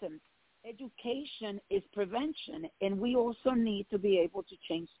symptoms. Education is prevention, and we also need to be able to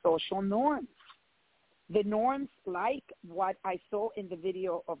change social norms. The norms like what I saw in the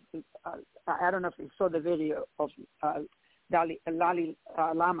video of, I don't know if you saw the video of Dalai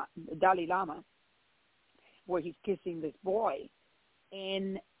Lama, where he's kissing this boy.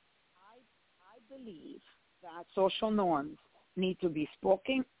 And I believe that social norms need to be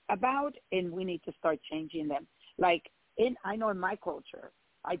spoken about, and we need to start changing them. I know in my culture,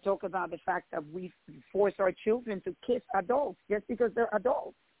 I talk about the fact that we force our children to kiss adults just because they're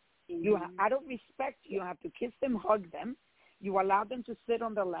adults. Mm-hmm. Out of respect, you have to kiss them, hug them. You allow them to sit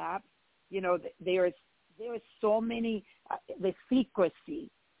on the lap. There is so many, the secrecy,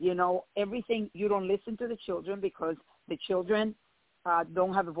 everything. You don't listen to the children because the children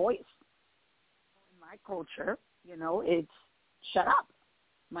don't have a voice. In my culture, it's shut up.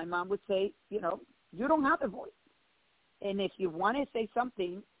 My mom would say, you don't have a voice. And if you want to say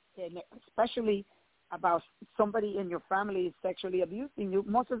something, and especially about somebody in your family is sexually abusing you,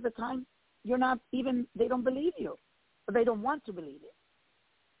 most of the time they don't believe you, or they don't want to believe it.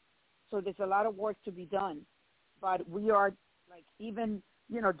 So there's a lot of work to be done. But we are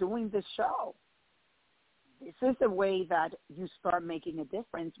doing this show. This is a way that you start making a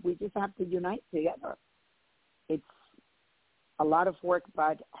difference. We just have to unite together. It's a lot of work,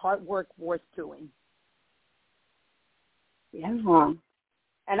 but hard work worth doing. Yeah.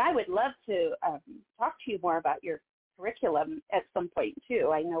 And I would love to talk to you more about your curriculum at some point,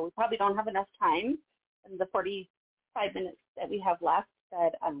 too. I know we probably don't have enough time in the 45 minutes that we have left,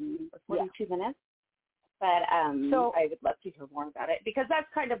 but 42 minutes. But so I would love to hear more about it, because that's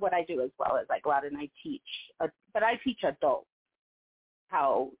kind of what I do as well, as I go out and I teach. But I teach adults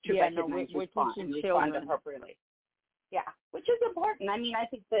how to recognize and respond appropriately. Yeah, which is important. I mean, I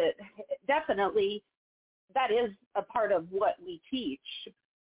think that definitely that is a part of what we teach,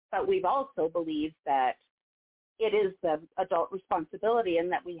 but we've also believed that it is the adult responsibility,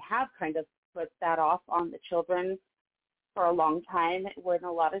 and that we have kind of put that off on the children for a long time, when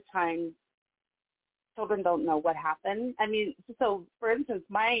a lot of times children don't know what happened. I mean, so for instance,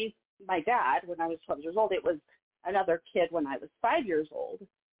 my dad, when I was 12 years old, it was another kid when I was 5 years old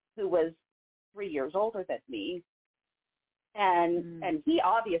who was 3 years older than me. And he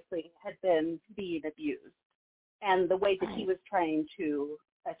obviously had been being abused. And the way that he was trying to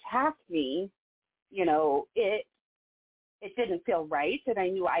attack me, it didn't feel right. And I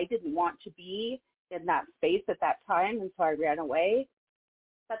knew I didn't want to be in that space at that time, and so I ran away.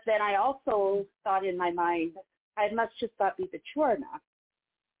 But then I also thought in my mind, I must just not be mature enough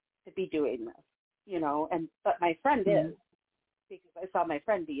to be doing this, but my friend is, because I saw my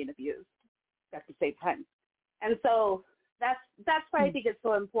friend being abused at the same time. And so that's why I think it's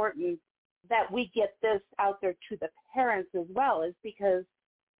so important that we get this out there to the parents as well, is because,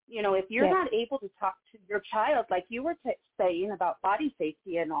 if you're not able to talk to your child, like you were saying about body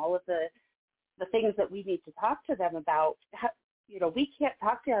safety and all of the things that we need to talk to them about, we can't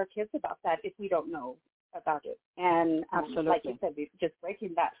talk to our kids about that if we don't know about it. And like you said, just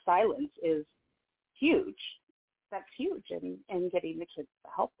breaking that silence is huge. That's huge in getting the kids the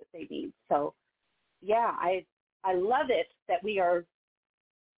help that they need. So, yeah, I love it that we are,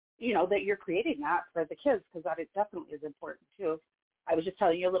 that you're creating that for the kids, because that definitely is important too. I was just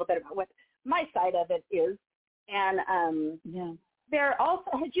telling you a little bit about what my side of it is. And there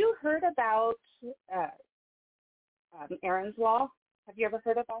also, had you heard about Aaron's Law? Have you ever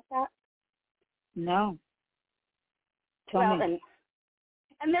heard about that? No. Tell me.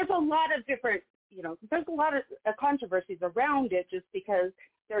 And there's a lot of different, there's a lot of controversies around it, just because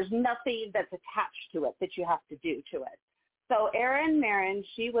there's nothing that's attached to it that you have to do to it. So Erin Marin,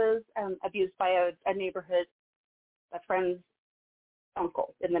 she was abused by a neighborhood, a friend's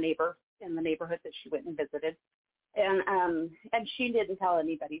uncle in the neighborhood that she went and visited, and she didn't tell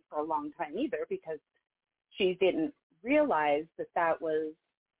anybody for a long time either, because she didn't realize that was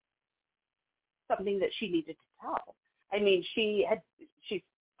something that she needed to tell. I mean, she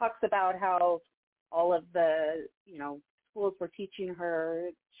talks about how all of the schools were teaching her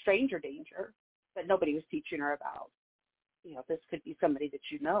stranger danger, but nobody was teaching her about this could be somebody that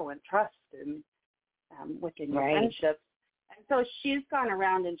and trust, within your friendships. And so she's gone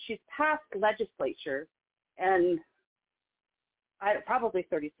around and she's passed legislature and probably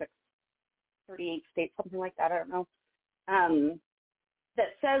 36, 38 states, something like that, I don't know, that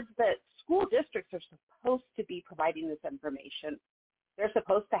says that school districts are supposed to be providing this information. They're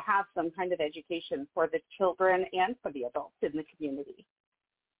supposed to have some kind of education for the children and for the adults in the community.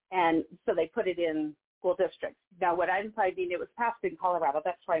 And so they put it in school districts. Now, what I'm finding, it was passed in Colorado.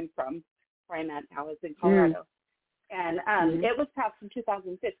 That's where I'm from. Where I'm at now is in Colorado. And it was passed in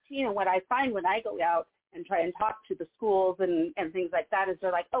 2015. And what I find when I go out and try and talk to the schools and things like that is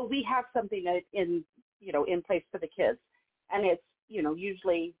they're like, oh, we have something in place for the kids. And it's,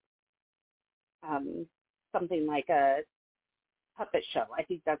 usually something like a puppet show. I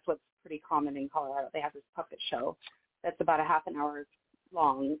think that's what's pretty common in Colorado. They have this puppet show that's about a half an hour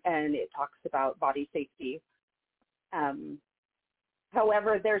long, and it talks about body safety.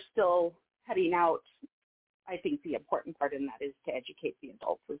 However, they're still heading out. I think the important part in that is to educate the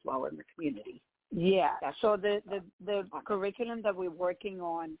adults as well in the community. Yeah. So the curriculum that we're working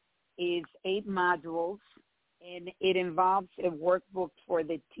on is 8 modules, and it involves a workbook for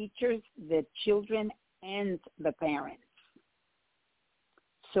the teachers, the children, and the parents.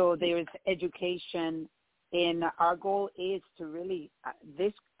 So there is education, and our goal is to really,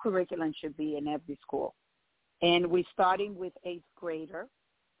 this curriculum should be in every school. And we're starting with 8th grader.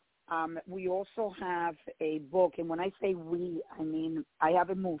 We also have a book, and when I say we, I mean I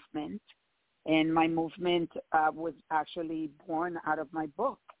have a movement, and my movement was actually born out of my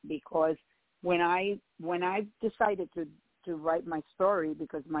book, because when I decided to write my story,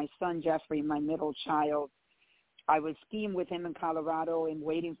 because my son Jeffrey, my middle child, I was skiing with him in Colorado and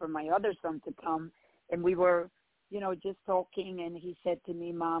waiting for my other son to come, and we were, just talking, and he said to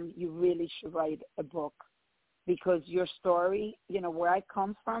me, Mom, you really should write a book, because your story, where I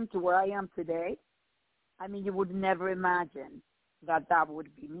come from to where I am today, I mean, you would never imagine that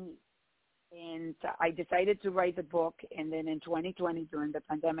would be me. And I decided to write the book, and then in 2020, during the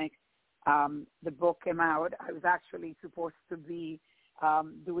pandemic, the book came out. I was actually supposed to be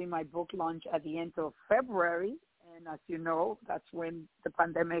doing my book launch at the end of February, and as you know, that's when the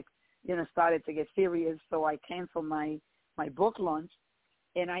pandemic, started to get serious, so I canceled my book launch.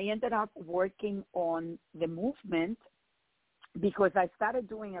 And I ended up working on the movement because I started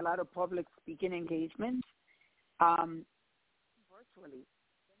doing a lot of public speaking engagements virtually.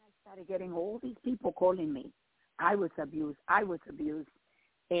 Then I started getting all these people calling me. I was abused.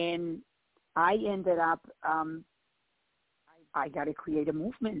 And I ended up, I got to create a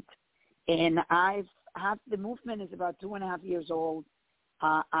movement. And the movement is about 2.5 years old.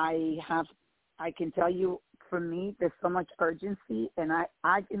 I can tell you, for me, there's so much urgency, and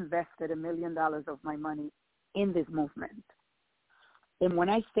I've invested $1 million of my money in this movement. And when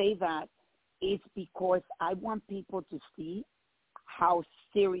I say that, it's because I want people to see how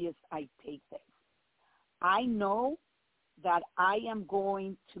serious I take this. I know that I am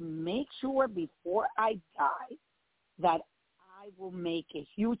going to make sure before I die that I will make a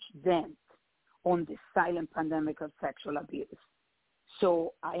huge dent on the silent pandemic of sexual abuse.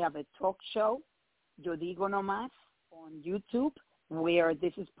 So I have a talk show, Digo No Más, on YouTube, where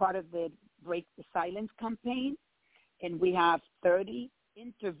this is part of the Break the Silence campaign. And we have 30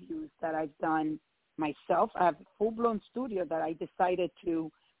 interviews that I've done myself. I have a full-blown studio that I decided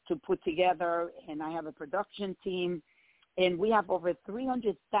to put together, and I have a production team. And we have over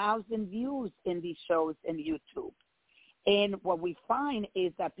 300,000 views in these shows in YouTube. And what we find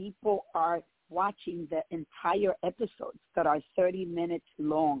is that people are watching the entire episodes that are 30 minutes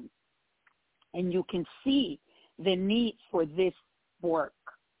long. And you can see the need for this work.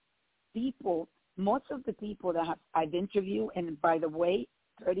 Most of the people that I've interviewed, and by the way,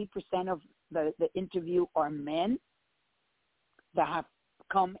 30% of the interview are men that have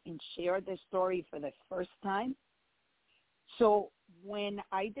come and shared their story for the first time. So when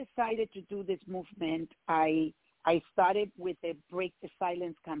I decided to do this movement, I started with a Break the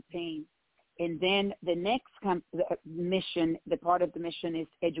Silence campaign. And then the next mission, the part of the mission is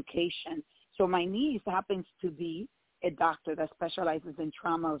education. So my niece happens to be a doctor that specializes in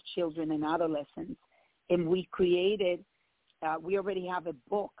trauma of children and adolescents. And we already have a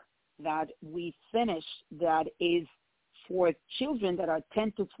book that we finished that is for children that are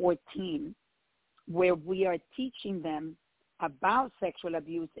 10 to 14, where we are teaching them about sexual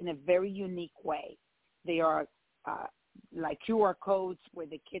abuse in a very unique way. They are like QR codes where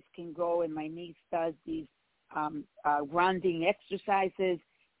the kids can go, and my niece does these grounding exercises.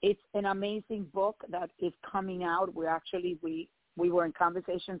 It's an amazing book that is coming out. We were in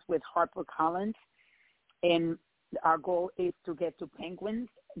conversations with HarperCollins, and Our goal is to get to Penguin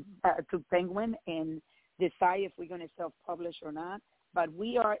and decide if we're going to self-publish or not. But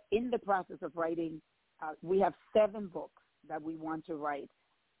we are in the process of writing. We have 7 books that we want to write.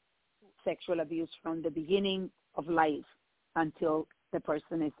 Sexual abuse from the beginning of life until the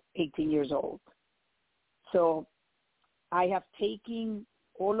person is 18 years old. So I have taken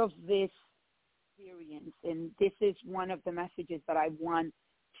all of this experience, and this is one of the messages that I want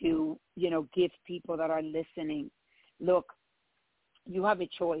to, give people that are listening. Look, you have a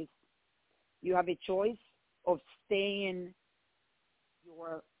choice. You have a choice of staying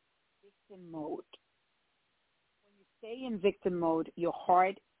your victim mode. When you stay in victim mode, your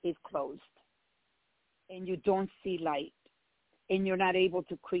heart is closed and you don't see light and you're not able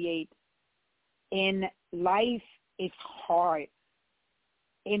to create. And life is hard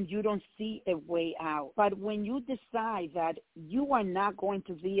and you don't see a way out. But when you decide that you are not going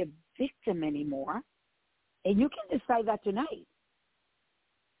to be a victim anymore, and you can decide that tonight,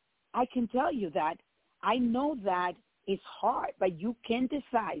 I can tell you that I know that it's hard, but you can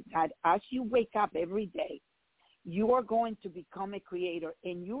decide that as you wake up every day, you are going to become a creator,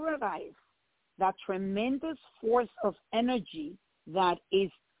 and you realize that tremendous force of energy that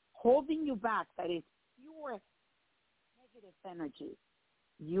is holding you back, that is pure negative energy.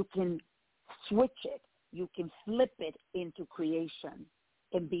 You can switch it. You can flip it into creation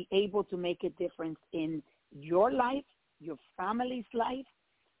and be able to make a difference in your life, your family's life,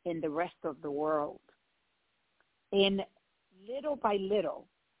 and the rest of the world. And little by little,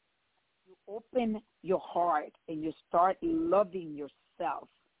 you open your heart and you start loving yourself.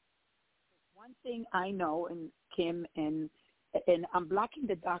 One thing I know, and Kim, and I'm blocking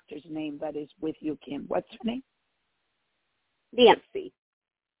the doctor's name that is with you, Kim. What's her name? Nancy.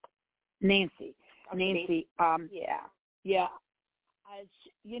 Nancy. Yeah. Yeah. As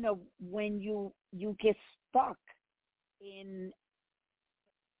when you get stuck in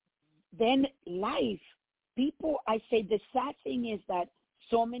then life, people, I say the sad thing is that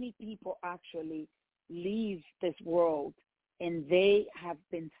so many people actually leave this world and they have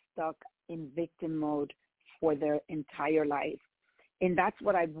been stuck in victim mode for their entire life. And that's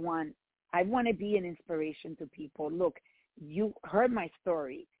what I want. I want to be an inspiration to people. Look, you heard my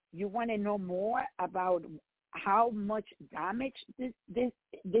story. You want to know more about how much damage this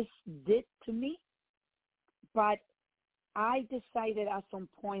did to me? But I decided at some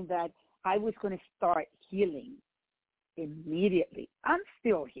point that I was going to start healing immediately. I'm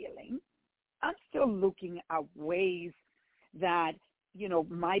still healing. I'm still looking at ways that,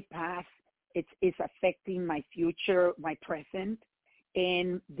 my past is affecting my future, my present.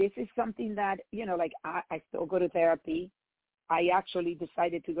 And this is something that, I still go to therapy. I actually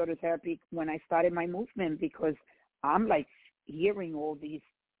decided to go to therapy when I started my movement because I'm hearing all these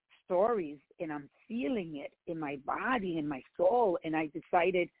stories and I'm feeling it in my body and my soul. And I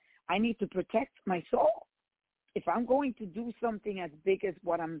decided I need to protect my soul. If I'm going to do something as big as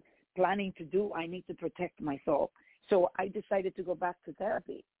what I'm planning to do, I need to protect my soul. So I decided to go back to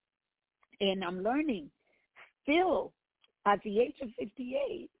therapy. And I'm learning. Still, at the age of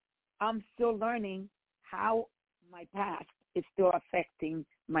 58, I'm still learning how my past is still affecting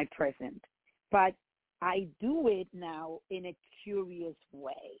my present. But I do it now in a curious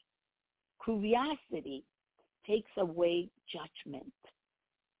way. Curiosity takes away judgment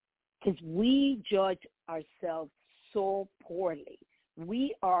because we judge ourselves so poorly.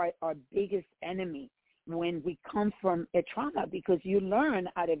 We are our biggest enemy when we come from a trauma because you learn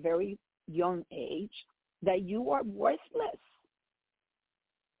at a very young age that you are worthless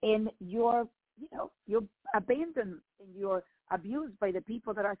and you're abandoned and you're abused by the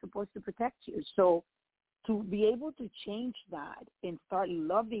people that are supposed to protect you. So to be able to change that and start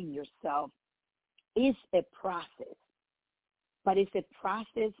loving yourself is a process, but it's a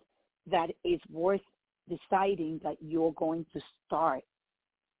process that is worth deciding that you're going to start.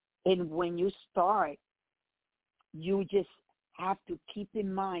 And when you start, you just have to keep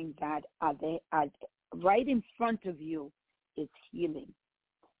in mind that right in front of you is healing.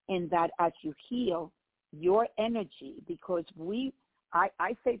 And that as you heal, your energy, because I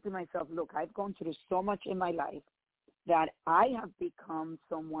say to myself, look, I've gone through so much in my life that I have become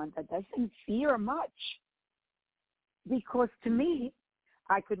someone that doesn't fear much. Because to me,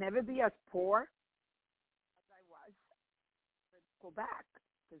 I could never be as poor as I was. Go back,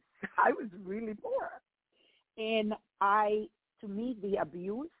 because I was really poor. And to me, the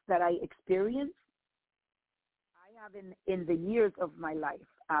abuse that I experienced, I haven't, in the years of my life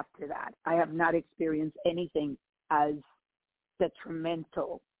after that, I have not experienced anything as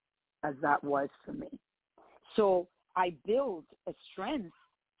detrimental as that was for me. So I built a strength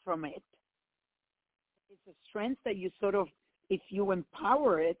from it. It's a strength that you sort of, if you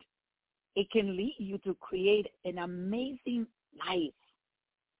empower it, it can lead you to create an amazing life.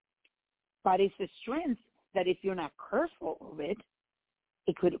 But it's a strength that if you're not careful of it,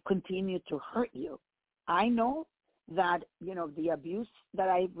 it could continue to hurt you. I know that, the abuse that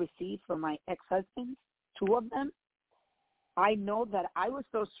I received from my ex-husbands, 2 of them, I know that I was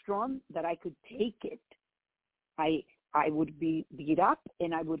so strong that I could take it. I would be beat up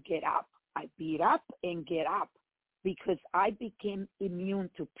and I would get up. I beat up and get up because I became immune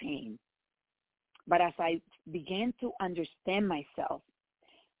to pain. But as I began to understand myself,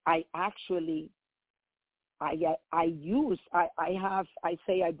 I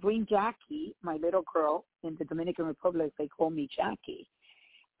bring Jackie, my little girl in the Dominican Republic, they call me Jackie.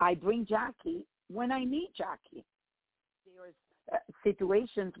 I bring Jackie when I need Jackie. There's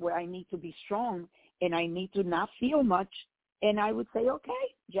situations where I need to be strong and I need to not feel much. And I would say,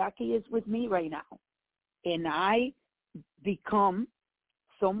 okay, Jackie is with me right now. And I become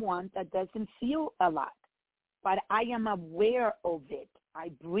someone that doesn't feel a lot, but I am aware of it. I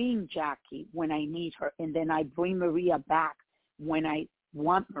bring Jackie when I need her, and then I bring Maria back when I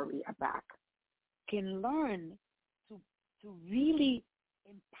want Maria back. Can learn to really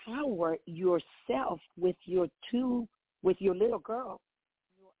empower yourself with your little girl,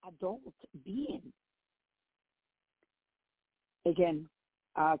 your adult being. Again,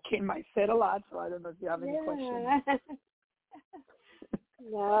 Kim, I said a lot, so I don't know if you have any questions.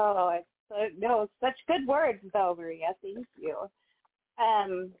 No, such good words, though, Maria. Thank you.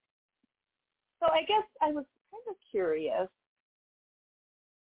 So I guess I was kind of curious.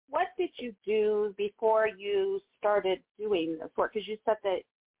 What did you do before you started doing this work? Because you said that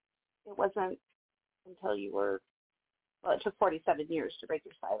it wasn't until you were, it took 47 years to break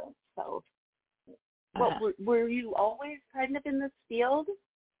your silence. So were you always kind of in this field?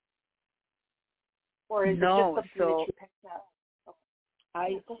 Or is it just something that you picked up?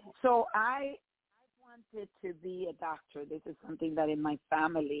 I wanted to be a doctor. This is something that in my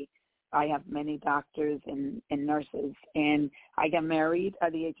family, I have many doctors and nurses. And I got married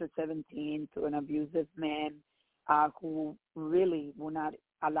at the age of 17 to an abusive man who really would not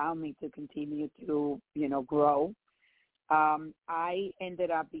allow me to continue to, grow. I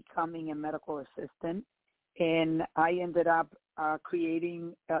ended up becoming a medical assistant, and I ended up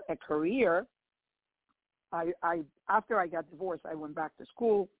creating a career. After I got divorced, I went back to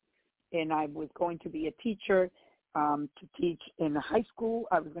school, and I was going to be a teacher to teach in high school.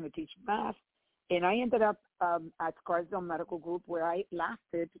 I was going to teach math, and I ended up at Scarsdale Medical Group, where I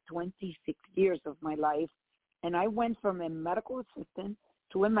lasted 26 years of my life, and I went from a medical assistant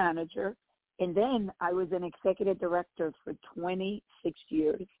to a manager, and then I was an executive director for 26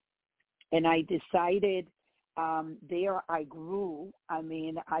 years, and I decided there I grew. I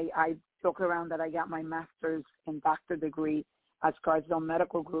mean, I joke around that I got my master's and doctor degree at Scarsdale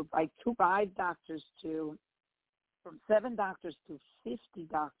Medical Group. I took 5 doctors from 7 doctors to 50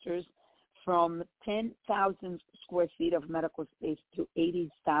 doctors, from 10,000 square feet of medical space to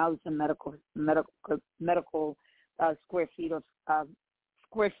 80,000 medical square feet of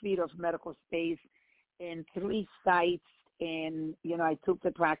medical space in 3 sites. And, I took the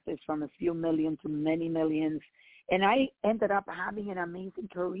practice from a few million to many millions. And I ended up having an amazing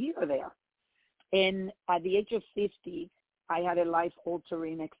career there. And at the age of 50, I had a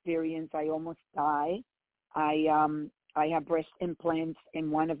life-altering experience. I almost died. I had breast implants,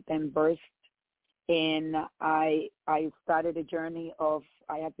 and one of them burst. And I started a journey of,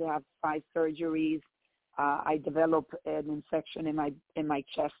 I had to have 5 surgeries. I developed an infection in my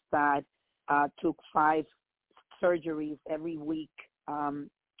chest that took 5 surgeries every week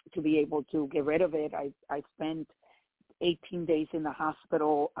to be able to get rid of it. I spent 18 days in the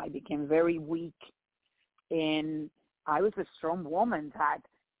hospital. I became very weak, and I was a strong woman that,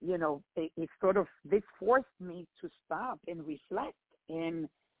 it sort of, this forced me to stop and reflect. And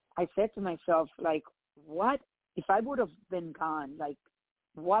I said to myself, like, what if I would have been gone? Like,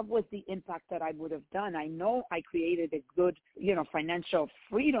 what was the impact that I would have done? I know I created a good, financial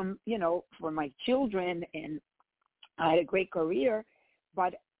freedom, for my children, and I had a great career,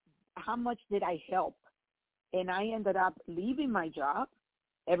 but how much did I help? And I ended up leaving my job.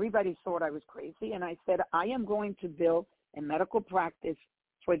 Everybody thought I was crazy, and I said, I am going to build a medical practice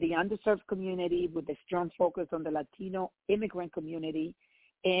for the underserved community with a strong focus on the Latino immigrant community.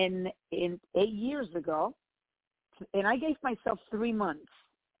 And 8 years ago, and I gave myself 3 months.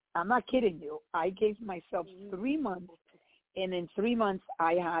 I'm not kidding you. I gave myself 3 months, and in 3 months,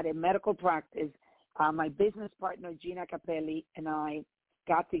 I had a medical practice. My business partner, Gina Capelli, and I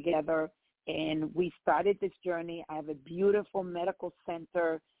got together, and we started this journey. I have a beautiful medical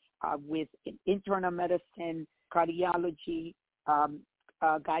center. with internal medicine, cardiology,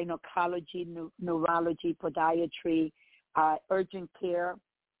 gynecology, neurology, podiatry, urgent care.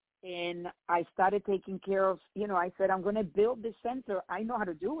 And I started taking care of, I said, I'm going to build this center. I know how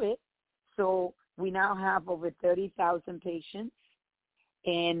to do it. So we now have over 30,000 patients,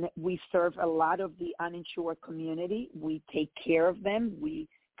 and we serve a lot of the uninsured community. We take care of them. We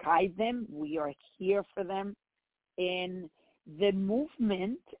guide them. We are here for them. And the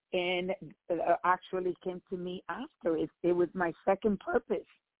movement actually came to me after. It was my second purpose,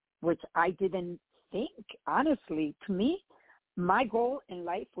 which I didn't think, honestly. To me, my goal in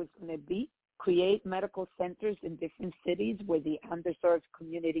life was going to be create medical centers in different cities where the underserved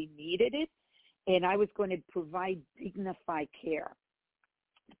community needed it, and I was going to provide dignified care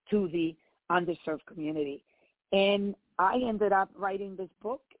to the underserved community. And I ended up writing this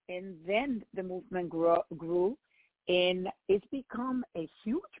book, and then the movement grew, and it's become a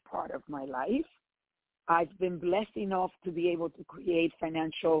huge part of my life. I've been blessed enough to be able to create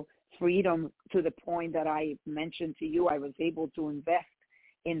financial freedom to the point that I mentioned to you. I was able to invest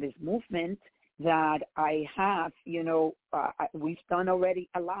in this movement that I have. We've done already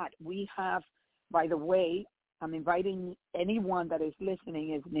a lot. We have, by the way, I'm inviting anyone that is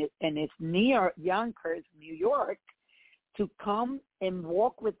listening and is near Yonkers, New York, to come and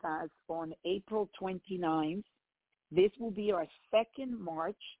walk with us on April 29th. This will be our second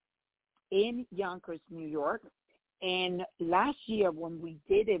march in Yonkers, New York. And last year when we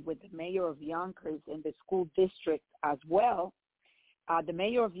did it with the mayor of Yonkers and the school district as well, the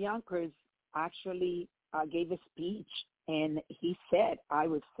mayor of Yonkers actually gave a speech, and he said, I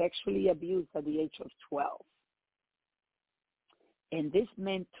was sexually abused at the age of 12. And this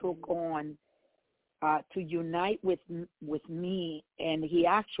man took on to unite with me, and he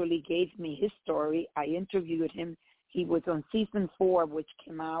actually gave me his story. I interviewed him. He was on season 4, which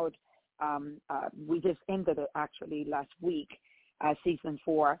came out. We just ended it actually last week, season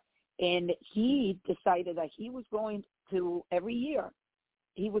 4. And he decided that he was going to, every year,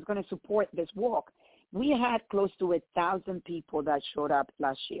 he was going to support this walk. We had close to 1,000 people that showed up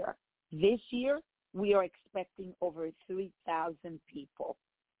last year. This year, we are expecting over 3,000 people.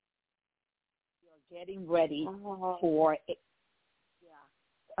 We are getting ready for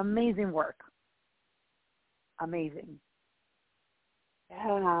amazing work. Amazing.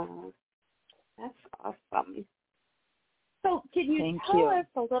 Yeah, that's awesome. So can you Thank tell you. us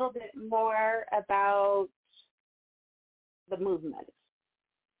a little bit more about the movement?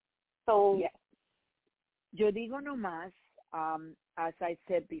 So yes. Yo Digo No Más, as I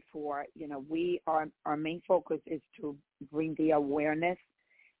said before, our main focus is to bring the awareness.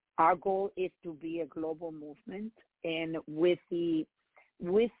 Our goal is to be a global movement, and with these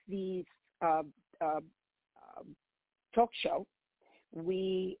talk show,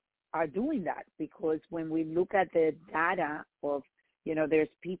 we are doing that because when we look at the data of, there's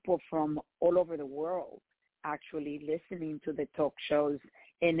people from all over the world actually listening to the talk shows,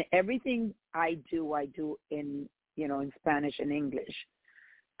 and everything I do in, in Spanish and English.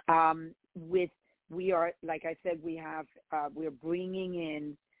 We are, like I said, we're bringing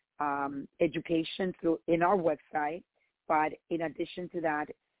in education in our website, but in addition to that,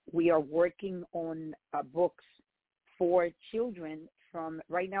 we are working on books for children.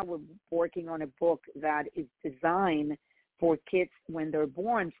 Right now we're working on a book that is designed for kids when they're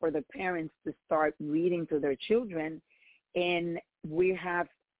born, for the parents to start reading to their children. And we have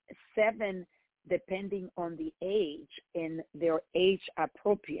 7, depending on the age, and they're age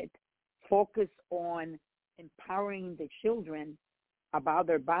appropriate, focus on empowering the children about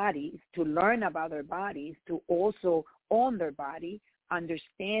their bodies, to learn about their bodies, to also own their body,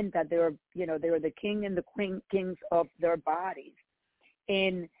 understand that they're the king and the kings of their bodies.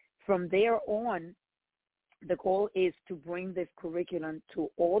 And from there on, the goal is to bring this curriculum to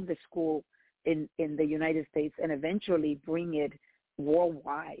all the schools in the United States and eventually bring it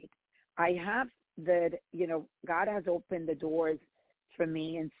worldwide. I have that, God has opened the doors for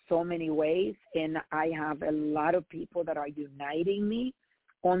me in so many ways, and I have a lot of people that are uniting me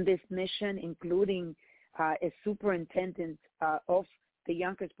on this mission, including a superintendent of the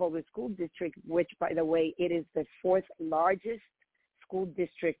Yonkers Public School District, which, by the way, it is the 4th largest school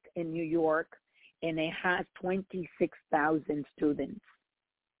district in New York, and it has 26,000 students.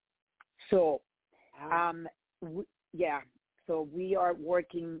 So, so we are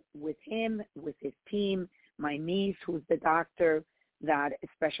working with him, with his team, my niece, who's the doctor that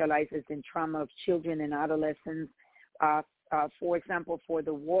specializes in trauma of children and adolescents. For example, for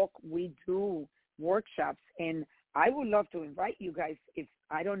the walk, we do workshops, and I would love to invite you guys. If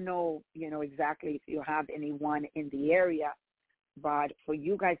I don't know, exactly if you have anyone in the area, but for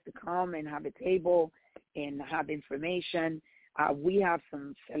you guys to come and have a table and have information, we have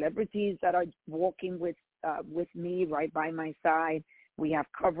some celebrities that are walking with me right by my side. We have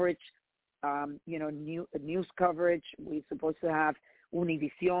coverage, news coverage. We're supposed to have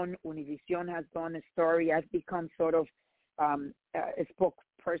Univision. Univision has done a story. Has become sort of a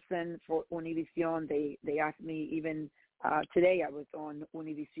spokesperson for Univision. They asked me even today. I was on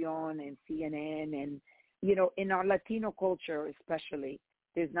Univision and CNN, and in our Latino culture especially,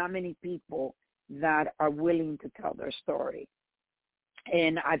 there's not many people that are willing to tell their story.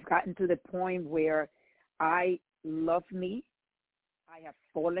 And I've gotten to the point where I love me. I have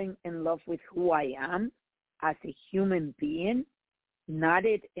fallen in love with who I am as a human being. Not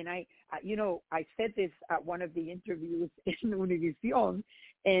it, and I said this at one of the interviews in Univision,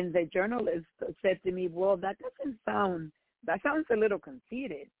 and the journalist said to me, well, that sounds a little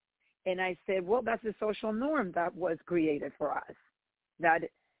conceited. And I said, well, that's a social norm that was created for us, that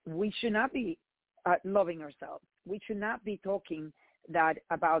we should not be loving ourselves. We should not be talking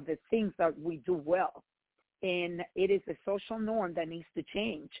about the things that we do well. And it is a social norm that needs to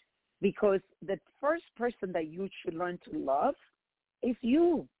change, because the first person that you should learn to love is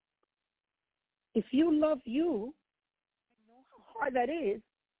you. If you love you, I know how hard that is.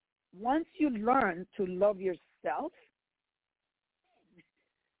 Once you learn to love yourself,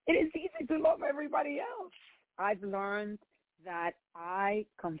 it is easy to love everybody else. I've learned that I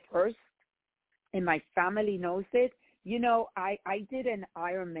come first, and my family knows it. I did an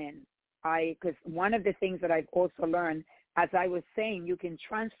Ironman. Because one of the things that I've also learned, as I was saying, you can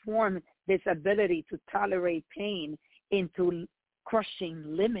transform this ability to tolerate pain into crushing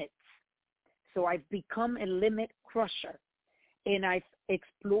limits. So I've become a limit crusher, and I've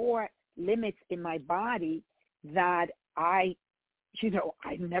explored limits in my body that I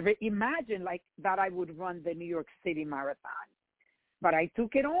never imagined that I would run the New York City Marathon. But I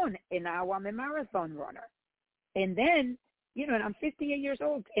took it on, and now I'm a marathon runner. And then, and I'm 58 years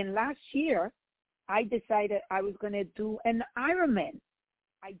old. And last year, I decided I was going to do an Ironman.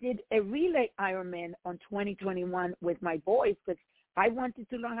 I did a relay Ironman on 2021 with my boys because I wanted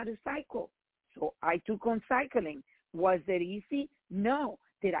to learn how to cycle. So I took on cycling. Was it easy? No.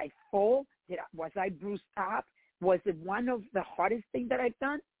 Did I fall? Was I bruised up? Was it one of the hardest things that I've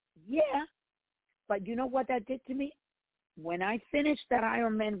done? Yeah. But you know what that did to me? When I finished that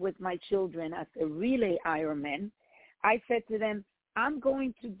Ironman with my children as a relay Ironman, I said to them, I'm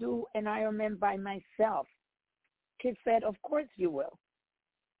going to do an Ironman by myself. Kids said, of course you will,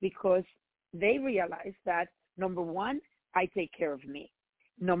 because they realized that, number one, I take care of me.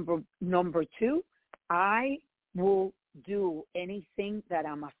 Number two, I will do anything that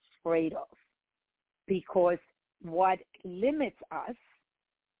I'm afraid of, because what limits us,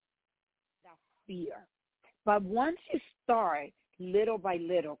 that's fear. But once you start little by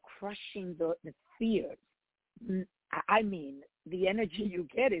little crushing the fears, I mean, the energy you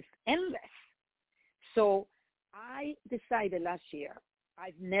get is endless. So I decided last year,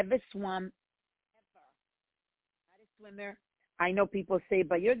 I've never swum, ever. Not a swimmer. I know people say,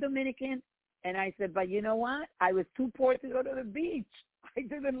 but you're Dominican. And I said, but you know what? I was too poor to go to the beach. I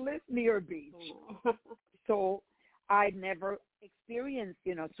didn't live near a beach. So I never experienced,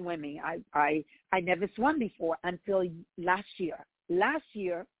 swimming. I never swum before until last year. Last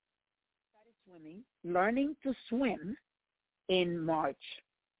year, I started swimming, learning to swim in March.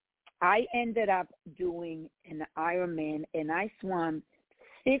 I ended up doing an Ironman, and I swam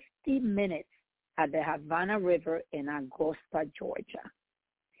 50 minutes at the Havana River in Augusta, Georgia.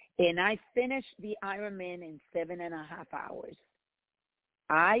 And I finished the Ironman in 7.5 hours.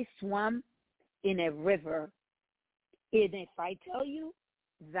 I swam in a river. And if I tell you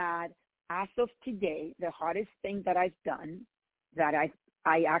that as of today, the hardest thing that I've done, that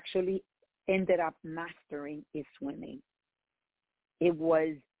I actually ended up mastering, is swimming. It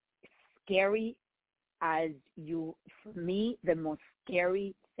was scary for me, the most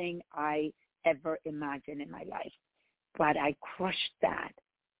scary thing I ever imagined in my life. But I crushed that.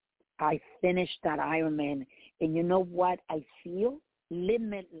 I finished that Ironman. And you know what I feel?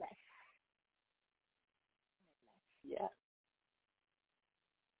 Limitless. Yeah.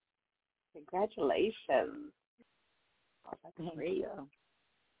 Congratulations. Oh, that's great.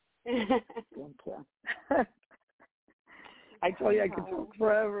 Thank you. I told you I could talk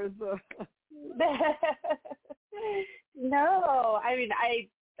forever. So. No, I mean,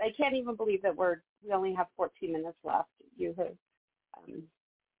 I can't even believe that we only have 14 minutes left. You have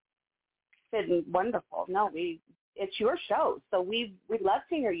been wonderful. No, it's your show, so we'd love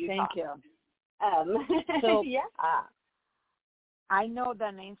to hear you talk. Thank you. So, yeah. I know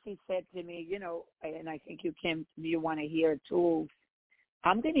that Nancy said to me, and I think you want to hear tools.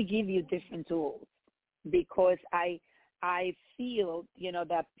 I'm going to give you different tools because I feel,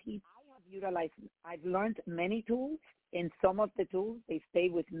 that people I have utilized, I've learned many tools, and some of the tools, they stay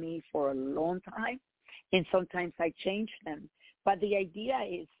with me for a long time, and sometimes I change them. But the idea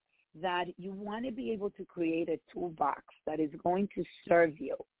is that you want to be able to create a toolbox that is going to serve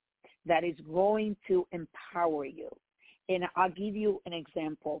you, that is going to empower you. And I'll give you an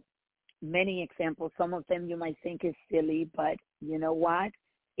example, many examples. Some of them you might think is silly, but you know what?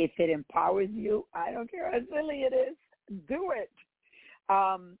 If it empowers you, I don't care how silly it is, do it. So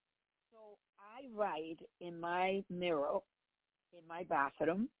I write in my mirror, in my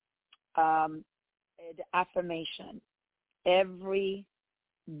bathroom, an affirmation every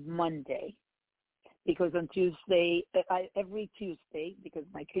Monday, because on Tuesday, every Tuesday, because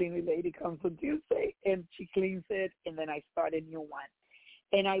my cleaning lady comes on Tuesday and she cleans it, and then I start a new one.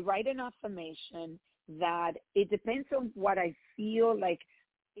 And I write an affirmation that it depends on what I feel like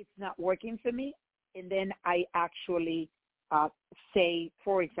it's not working for me. And then I actually say,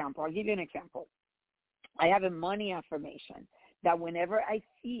 for example, I'll give you an example. I have a money affirmation that whenever I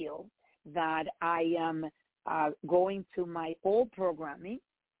feel that I am going to my old programming,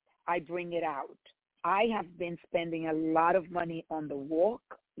 I bring it out. I have been spending a lot of money on the walk.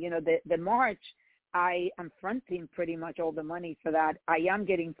 The march, I am fronting pretty much all the money for that. I am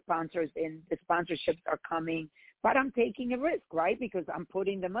getting sponsors, and the sponsorships are coming, but I'm taking a risk, right? Because I'm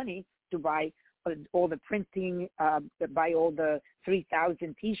putting the money to buy all the printing, buy all the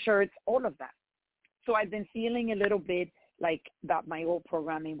 3,000 T-shirts, all of that. So I've been feeling a little bit like that my old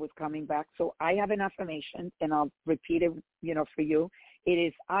programming was coming back. So I have an affirmation, and I'll repeat it, for you. It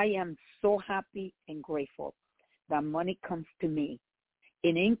is, I am so happy and grateful that money comes to me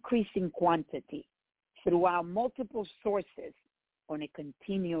in increasing quantity throughout multiple sources on a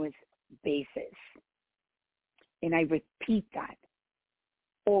continuous basis. And I repeat that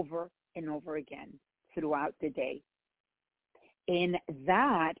over and over again throughout the day. And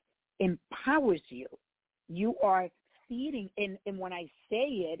that empowers you. You are feeding, and when I say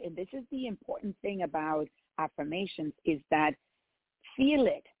it, and this is the important thing about affirmations, is that feel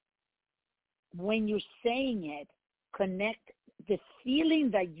it. When you're saying it, connect the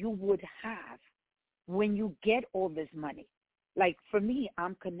feeling that you would have when you get all this money. Like for me,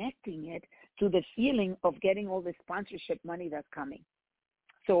 I'm connecting it to the feeling of getting all the sponsorship money that's coming.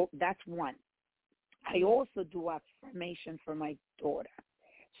 So that's one. I also do affirmation for my daughter.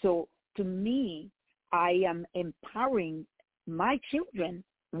 So to me, I am empowering my children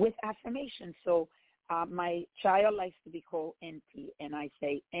with affirmation. So my child likes to be called NT, and I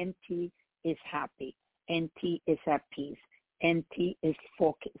say NT is happy, NT is at peace, NT is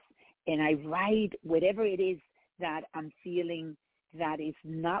focused. And I write whatever it is that I'm feeling that is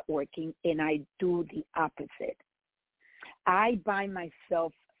not working, and I do the opposite. I buy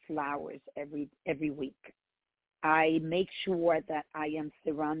myself flowers every week. I make sure that I am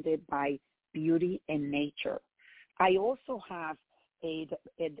surrounded by beauty and nature. I also have a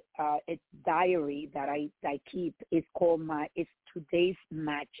diary that I keep. It's called it's Today's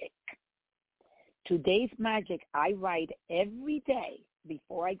Magic. Today's Magic, I write every day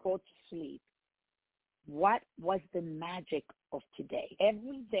before I go to sleep. What was the magic of today?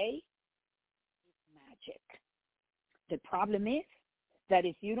 Every day is magic. The problem is that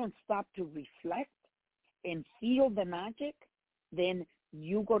if you don't stop to reflect and feel the magic, then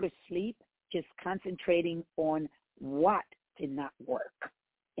you go to sleep just concentrating on what did not work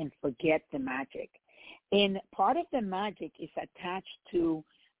and forget the magic. And part of the magic is attached to,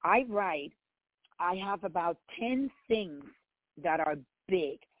 I have about 10 things that are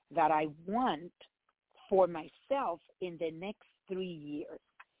big that I want for myself in the next 3 years.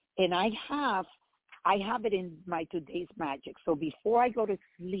 And I have it in my Today's Magic. So before I go to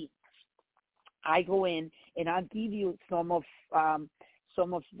sleep, I go in and I'll give you some of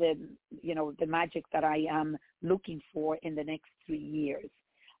the, the magic that I am looking for in the next 3 years.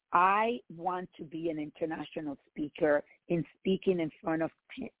 I want to be an international speaker in speaking in front of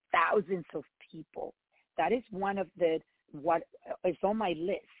thousands of people. That is one of what is on my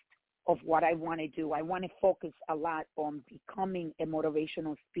list of what I want to do. I want to focus a lot on becoming a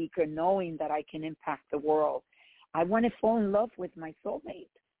motivational speaker, knowing that I can impact the world. I want to fall in love with my soulmate.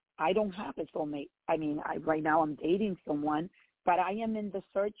 I don't have a soulmate. I mean, right now I'm dating someone, but I am in the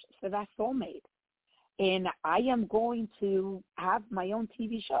search for that soulmate. And I am going to have my own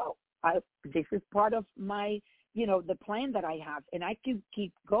TV show. This is part of my, the plan that I have. And I can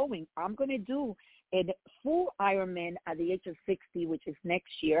keep going. I'm going to do a full Ironman at the age of 60, which is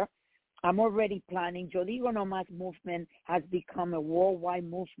next year. I'm already planning. Digo No Más movement has become a worldwide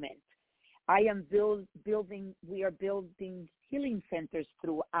movement. I am we are building healing centers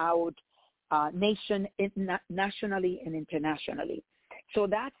throughout nationally and internationally. So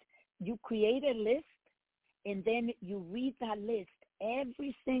that's, you create a list, and then you read that list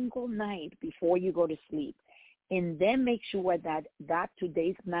every single night before you go to sleep. And then make sure that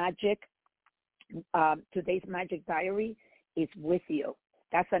today's magic diary is with you.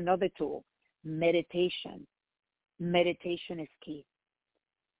 That's another tool. Meditation. Meditation is key.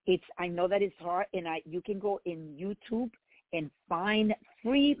 I know that it's hard, and you can go in YouTube and find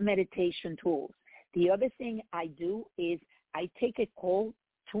free meditation tools. The other thing I do is I take a cold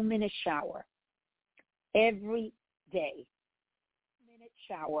 2-minute shower every day. 2-minute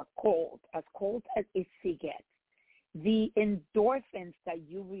shower, cold as it gets. The endorphins that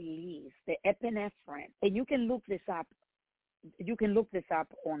you release, the epinephrine, and you can look this up. You can look this up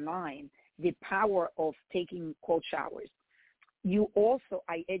online. The power of taking cold showers.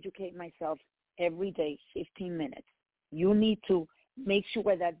 I educate myself every day, 15 minutes. You need to make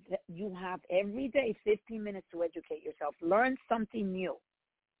sure that you have every day 15 minutes to educate yourself. Learn something new.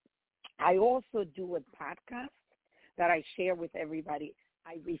 I also do a podcast that I share with everybody.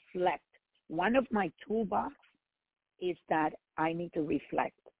 I reflect. One of my toolbox is that I need to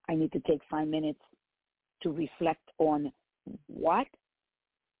reflect. I need to take 5 minutes to reflect on what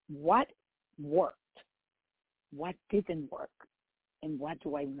worked, what didn't work, and what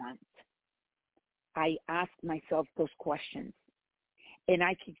do I want. I ask myself those questions, and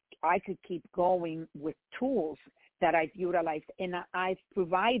I could keep going with tools that I've utilized, and I've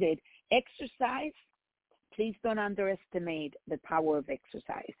provided exercise. Please don't underestimate the power of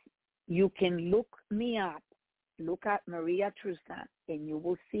exercise. You can look me up, look at Maria Trusa, and you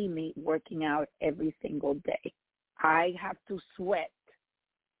will see me working out every single day. I have to sweat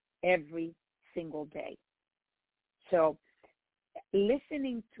every single day. So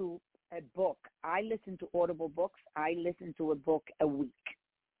listening to a book, I listen to Audible books. I listen to a book a week.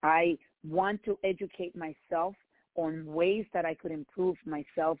 I want to educate myself on ways that I could improve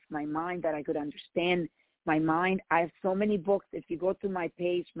myself, my mind, that I could understand my mind. I have so many books. If you go to my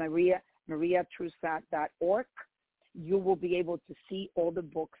page, mariatrusa.org, you will be able to see all the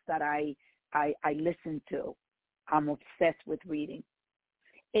books that I listen to. I'm obsessed with reading.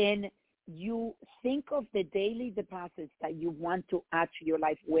 And you think of the daily deposits that you want to add to your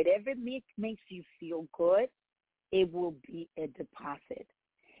life. Whatever makes you feel good, it will be a deposit.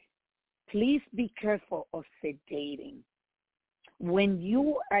 Please be careful of sedating. When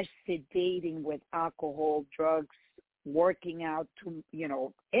you are sedating with alcohol, drugs, working out,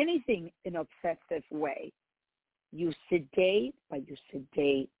 anything in an obsessive way, you sedate, but you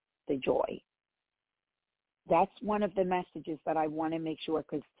sedate the joy. That's one of the messages that I want to make sure,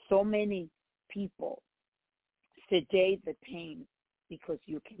 because so many people sedate the pain because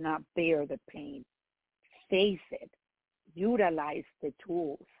you cannot bear the pain. Face it. Utilize the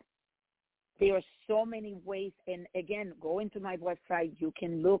tools. There are so many ways, and again, go into my website. You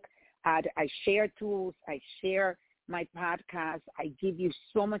can look at, I share tools, I share my podcast, I give you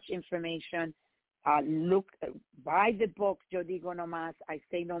so much information. Buy the book, Yo Digo No Más, I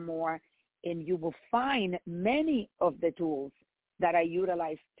Say No More, and you will find many of the tools that I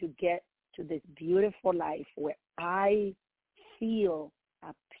utilize to get to this beautiful life where I feel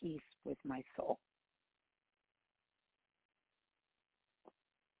at peace with my soul.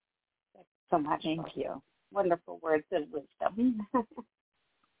 So much. Thank you. Wonderful words of wisdom.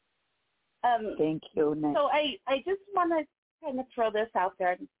 Thank you, Nick. So I just want to kind of throw this out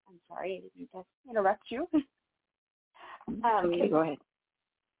there. I'm sorry, I didn't mean to interrupt you. Okay, go ahead.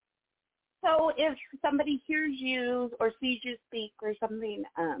 So if somebody hears you or sees you speak or something,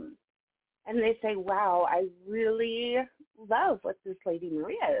 and they say, wow, I really love what this lady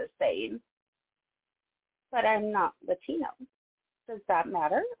Maria is saying, but I'm not Latino. Does that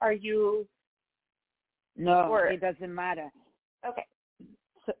matter? Are you? No, it doesn't matter. Okay.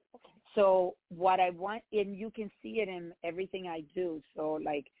 So what I want, and you can see it in everything I do. So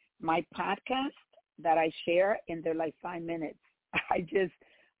like my podcast that I share, and they're like 5 minutes.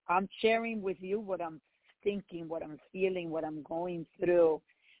 I'm sharing with you what I'm thinking, what I'm feeling, what I'm going through,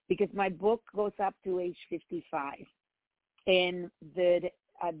 because my book goes up to age 55. And the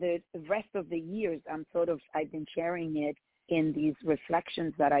rest of the years, I've been sharing it in these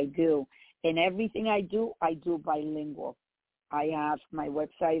reflections that I do. And everything I do bilingual. I have, my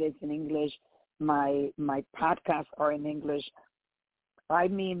website is in English. My podcasts are in English. I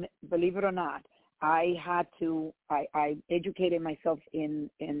mean, believe it or not, I educated myself in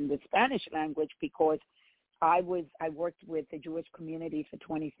the Spanish language because I worked with the Jewish community for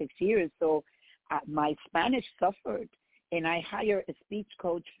 26 years, so my Spanish suffered, and I hired a speech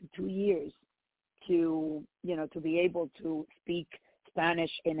coach for 2 years to be able to speak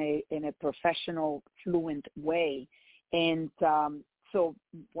Spanish in a professional, fluent way. And so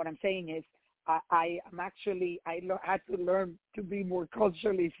what I'm saying is I had to learn to be more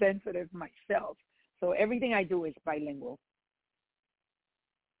culturally sensitive myself. So everything I do is bilingual.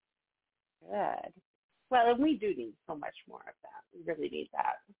 Good. Well, and we do need so much more of that. We really need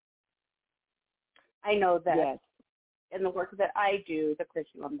that. I know that yes. in the work that I do, the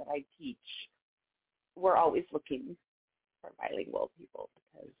curriculum that I teach, we're always looking for bilingual people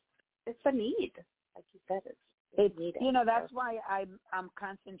because it's a need. Like you said, it's needed. That's why I'm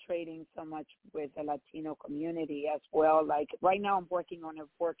concentrating so much with the Latino community as well. Like right now I'm working on a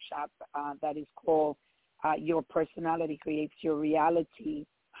workshop that is called Your Personality Creates Your Reality.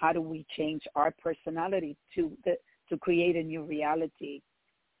 How do we change our personality to create a new reality?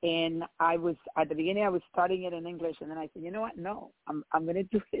 And at the beginning I was studying it in English, and then I said, you know what? No, I'm going to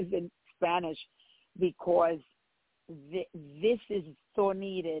do this in Spanish because this is so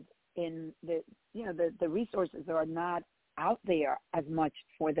needed. In the resources are not out there as much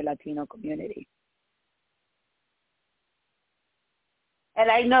for the Latino community. And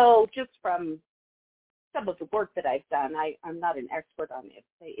I know just from some of the work that I've done, I'm not an expert on it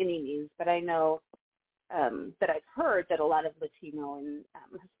by any means, but I know that I've heard that a lot of Latino and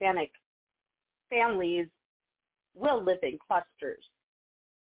Hispanic families will live in clusters.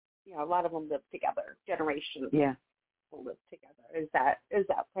 A lot of them live together, generations. Yeah. Will live together. Is that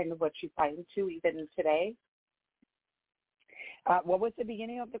kind of what you find too, even today? What was the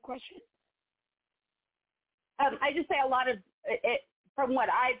beginning of the question? I just say a lot of it, from what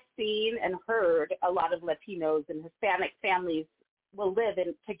I've seen and heard, a lot of Latinos and Hispanic families will live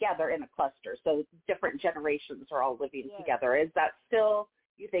together in a cluster. So different generations are all living together. Is that still,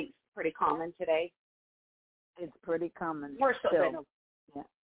 you think, pretty common today? It's pretty common. More so still.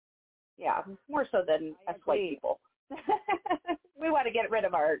 More so than us white people. We want to get rid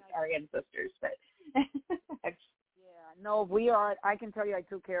of our ancestors, but I can tell you I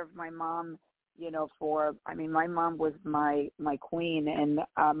took care of my mom, my mom was my queen, and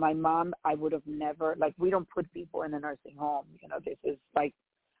my mom, I would have never, we don't put people in a nursing home. This is I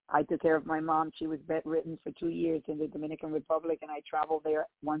took care of my mom. She was bedridden for 2 years in the Dominican Republic, and I traveled there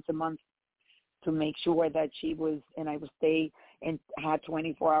once a month to make sure that and I would stay and had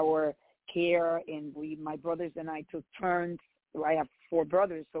 24-hour care, and my brothers and I took turns. I have 4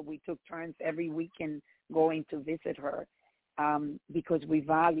 brothers, so we took turns every weekend going to visit her because we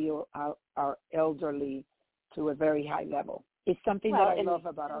value our elderly to a very high level. It's something that I love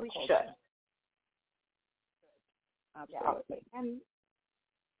about our culture. Should. Absolutely. Yeah.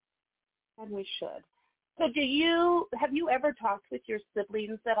 And we should. So have you ever talked with your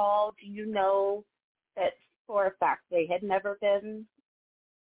siblings at all? Do you know that for a fact they had never been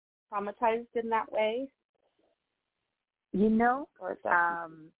traumatized in that way?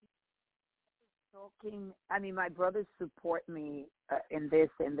 My brothers support me in this,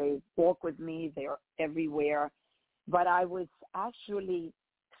 and they walk with me. They're everywhere. But I was actually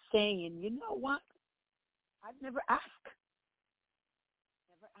saying, you know what? I've never asked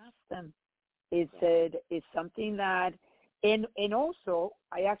them. It's something that, and also,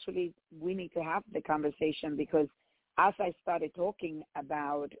 we need to have the conversation, because as I started talking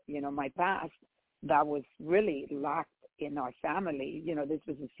about, my past, that was really locked in our family. This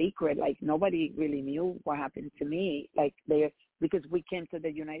was a secret. Nobody really knew what happened to me. Because we came to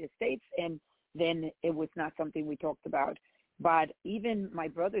the United States, and then it was not something we talked about. But even my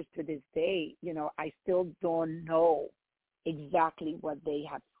brothers to this day, I still don't know exactly what they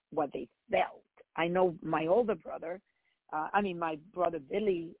felt. I know my older brother, my brother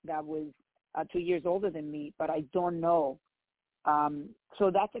Billy, that was 2 years older than me, but I don't know. So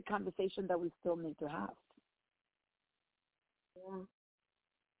that's a conversation that we still need to have. Yeah.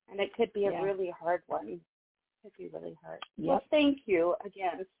 And it could be a really hard one. It could be really hard. Yep. Well, thank you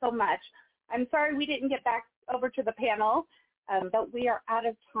again so much. I'm sorry we didn't get back over to the panel, but we are out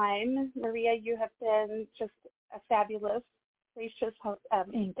of time. Maria, you have been just a fabulous, gracious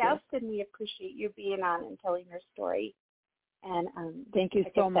guest, and we appreciate you being on and telling your story. And thank you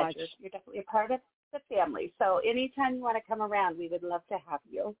so much. You're definitely a part of the family. So anytime you want to come around, we would love to have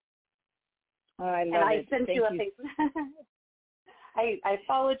you. Oh, I love it. Sent you a Facebook. I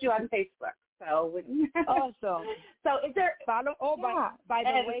followed you on Facebook. So awesome. So is there follow? Oh, by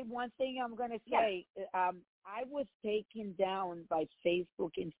the way, one thing I'm going to say, I was taken down by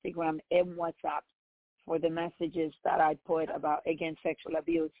Facebook, Instagram, and WhatsApp for the messages that I put about against sexual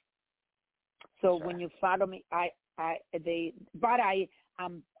abuse. So when you follow me, I'm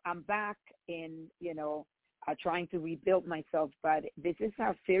back in, trying to rebuild myself. But this is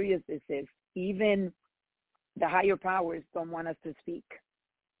how serious this is. Even the higher powers don't want us to speak.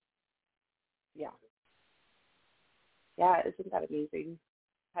 Yeah. Yeah, isn't that amazing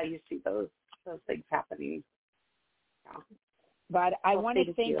how you see those things happening? Yeah. But I want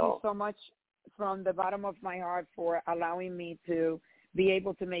to thank you so much from the bottom of my heart for allowing me to be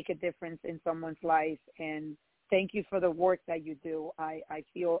able to make a difference in someone's life. And thank you for the work that you do. I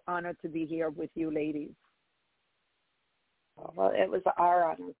feel honored to be here with you ladies. Well, it was our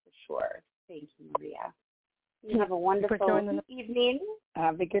honor for sure. Thank you, Maria. You have a wonderful evening.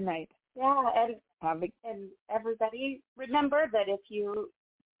 Have a good night. Yeah, and everybody, remember that if you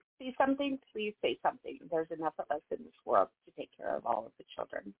see something, please say something. There's enough of us in this world to take care of all of the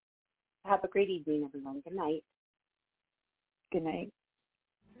children. Have a great evening, everyone. Good night. Good night.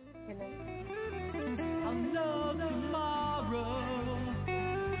 Good night. I'll know tomorrow,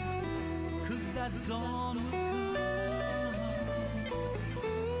 'cause that's gone.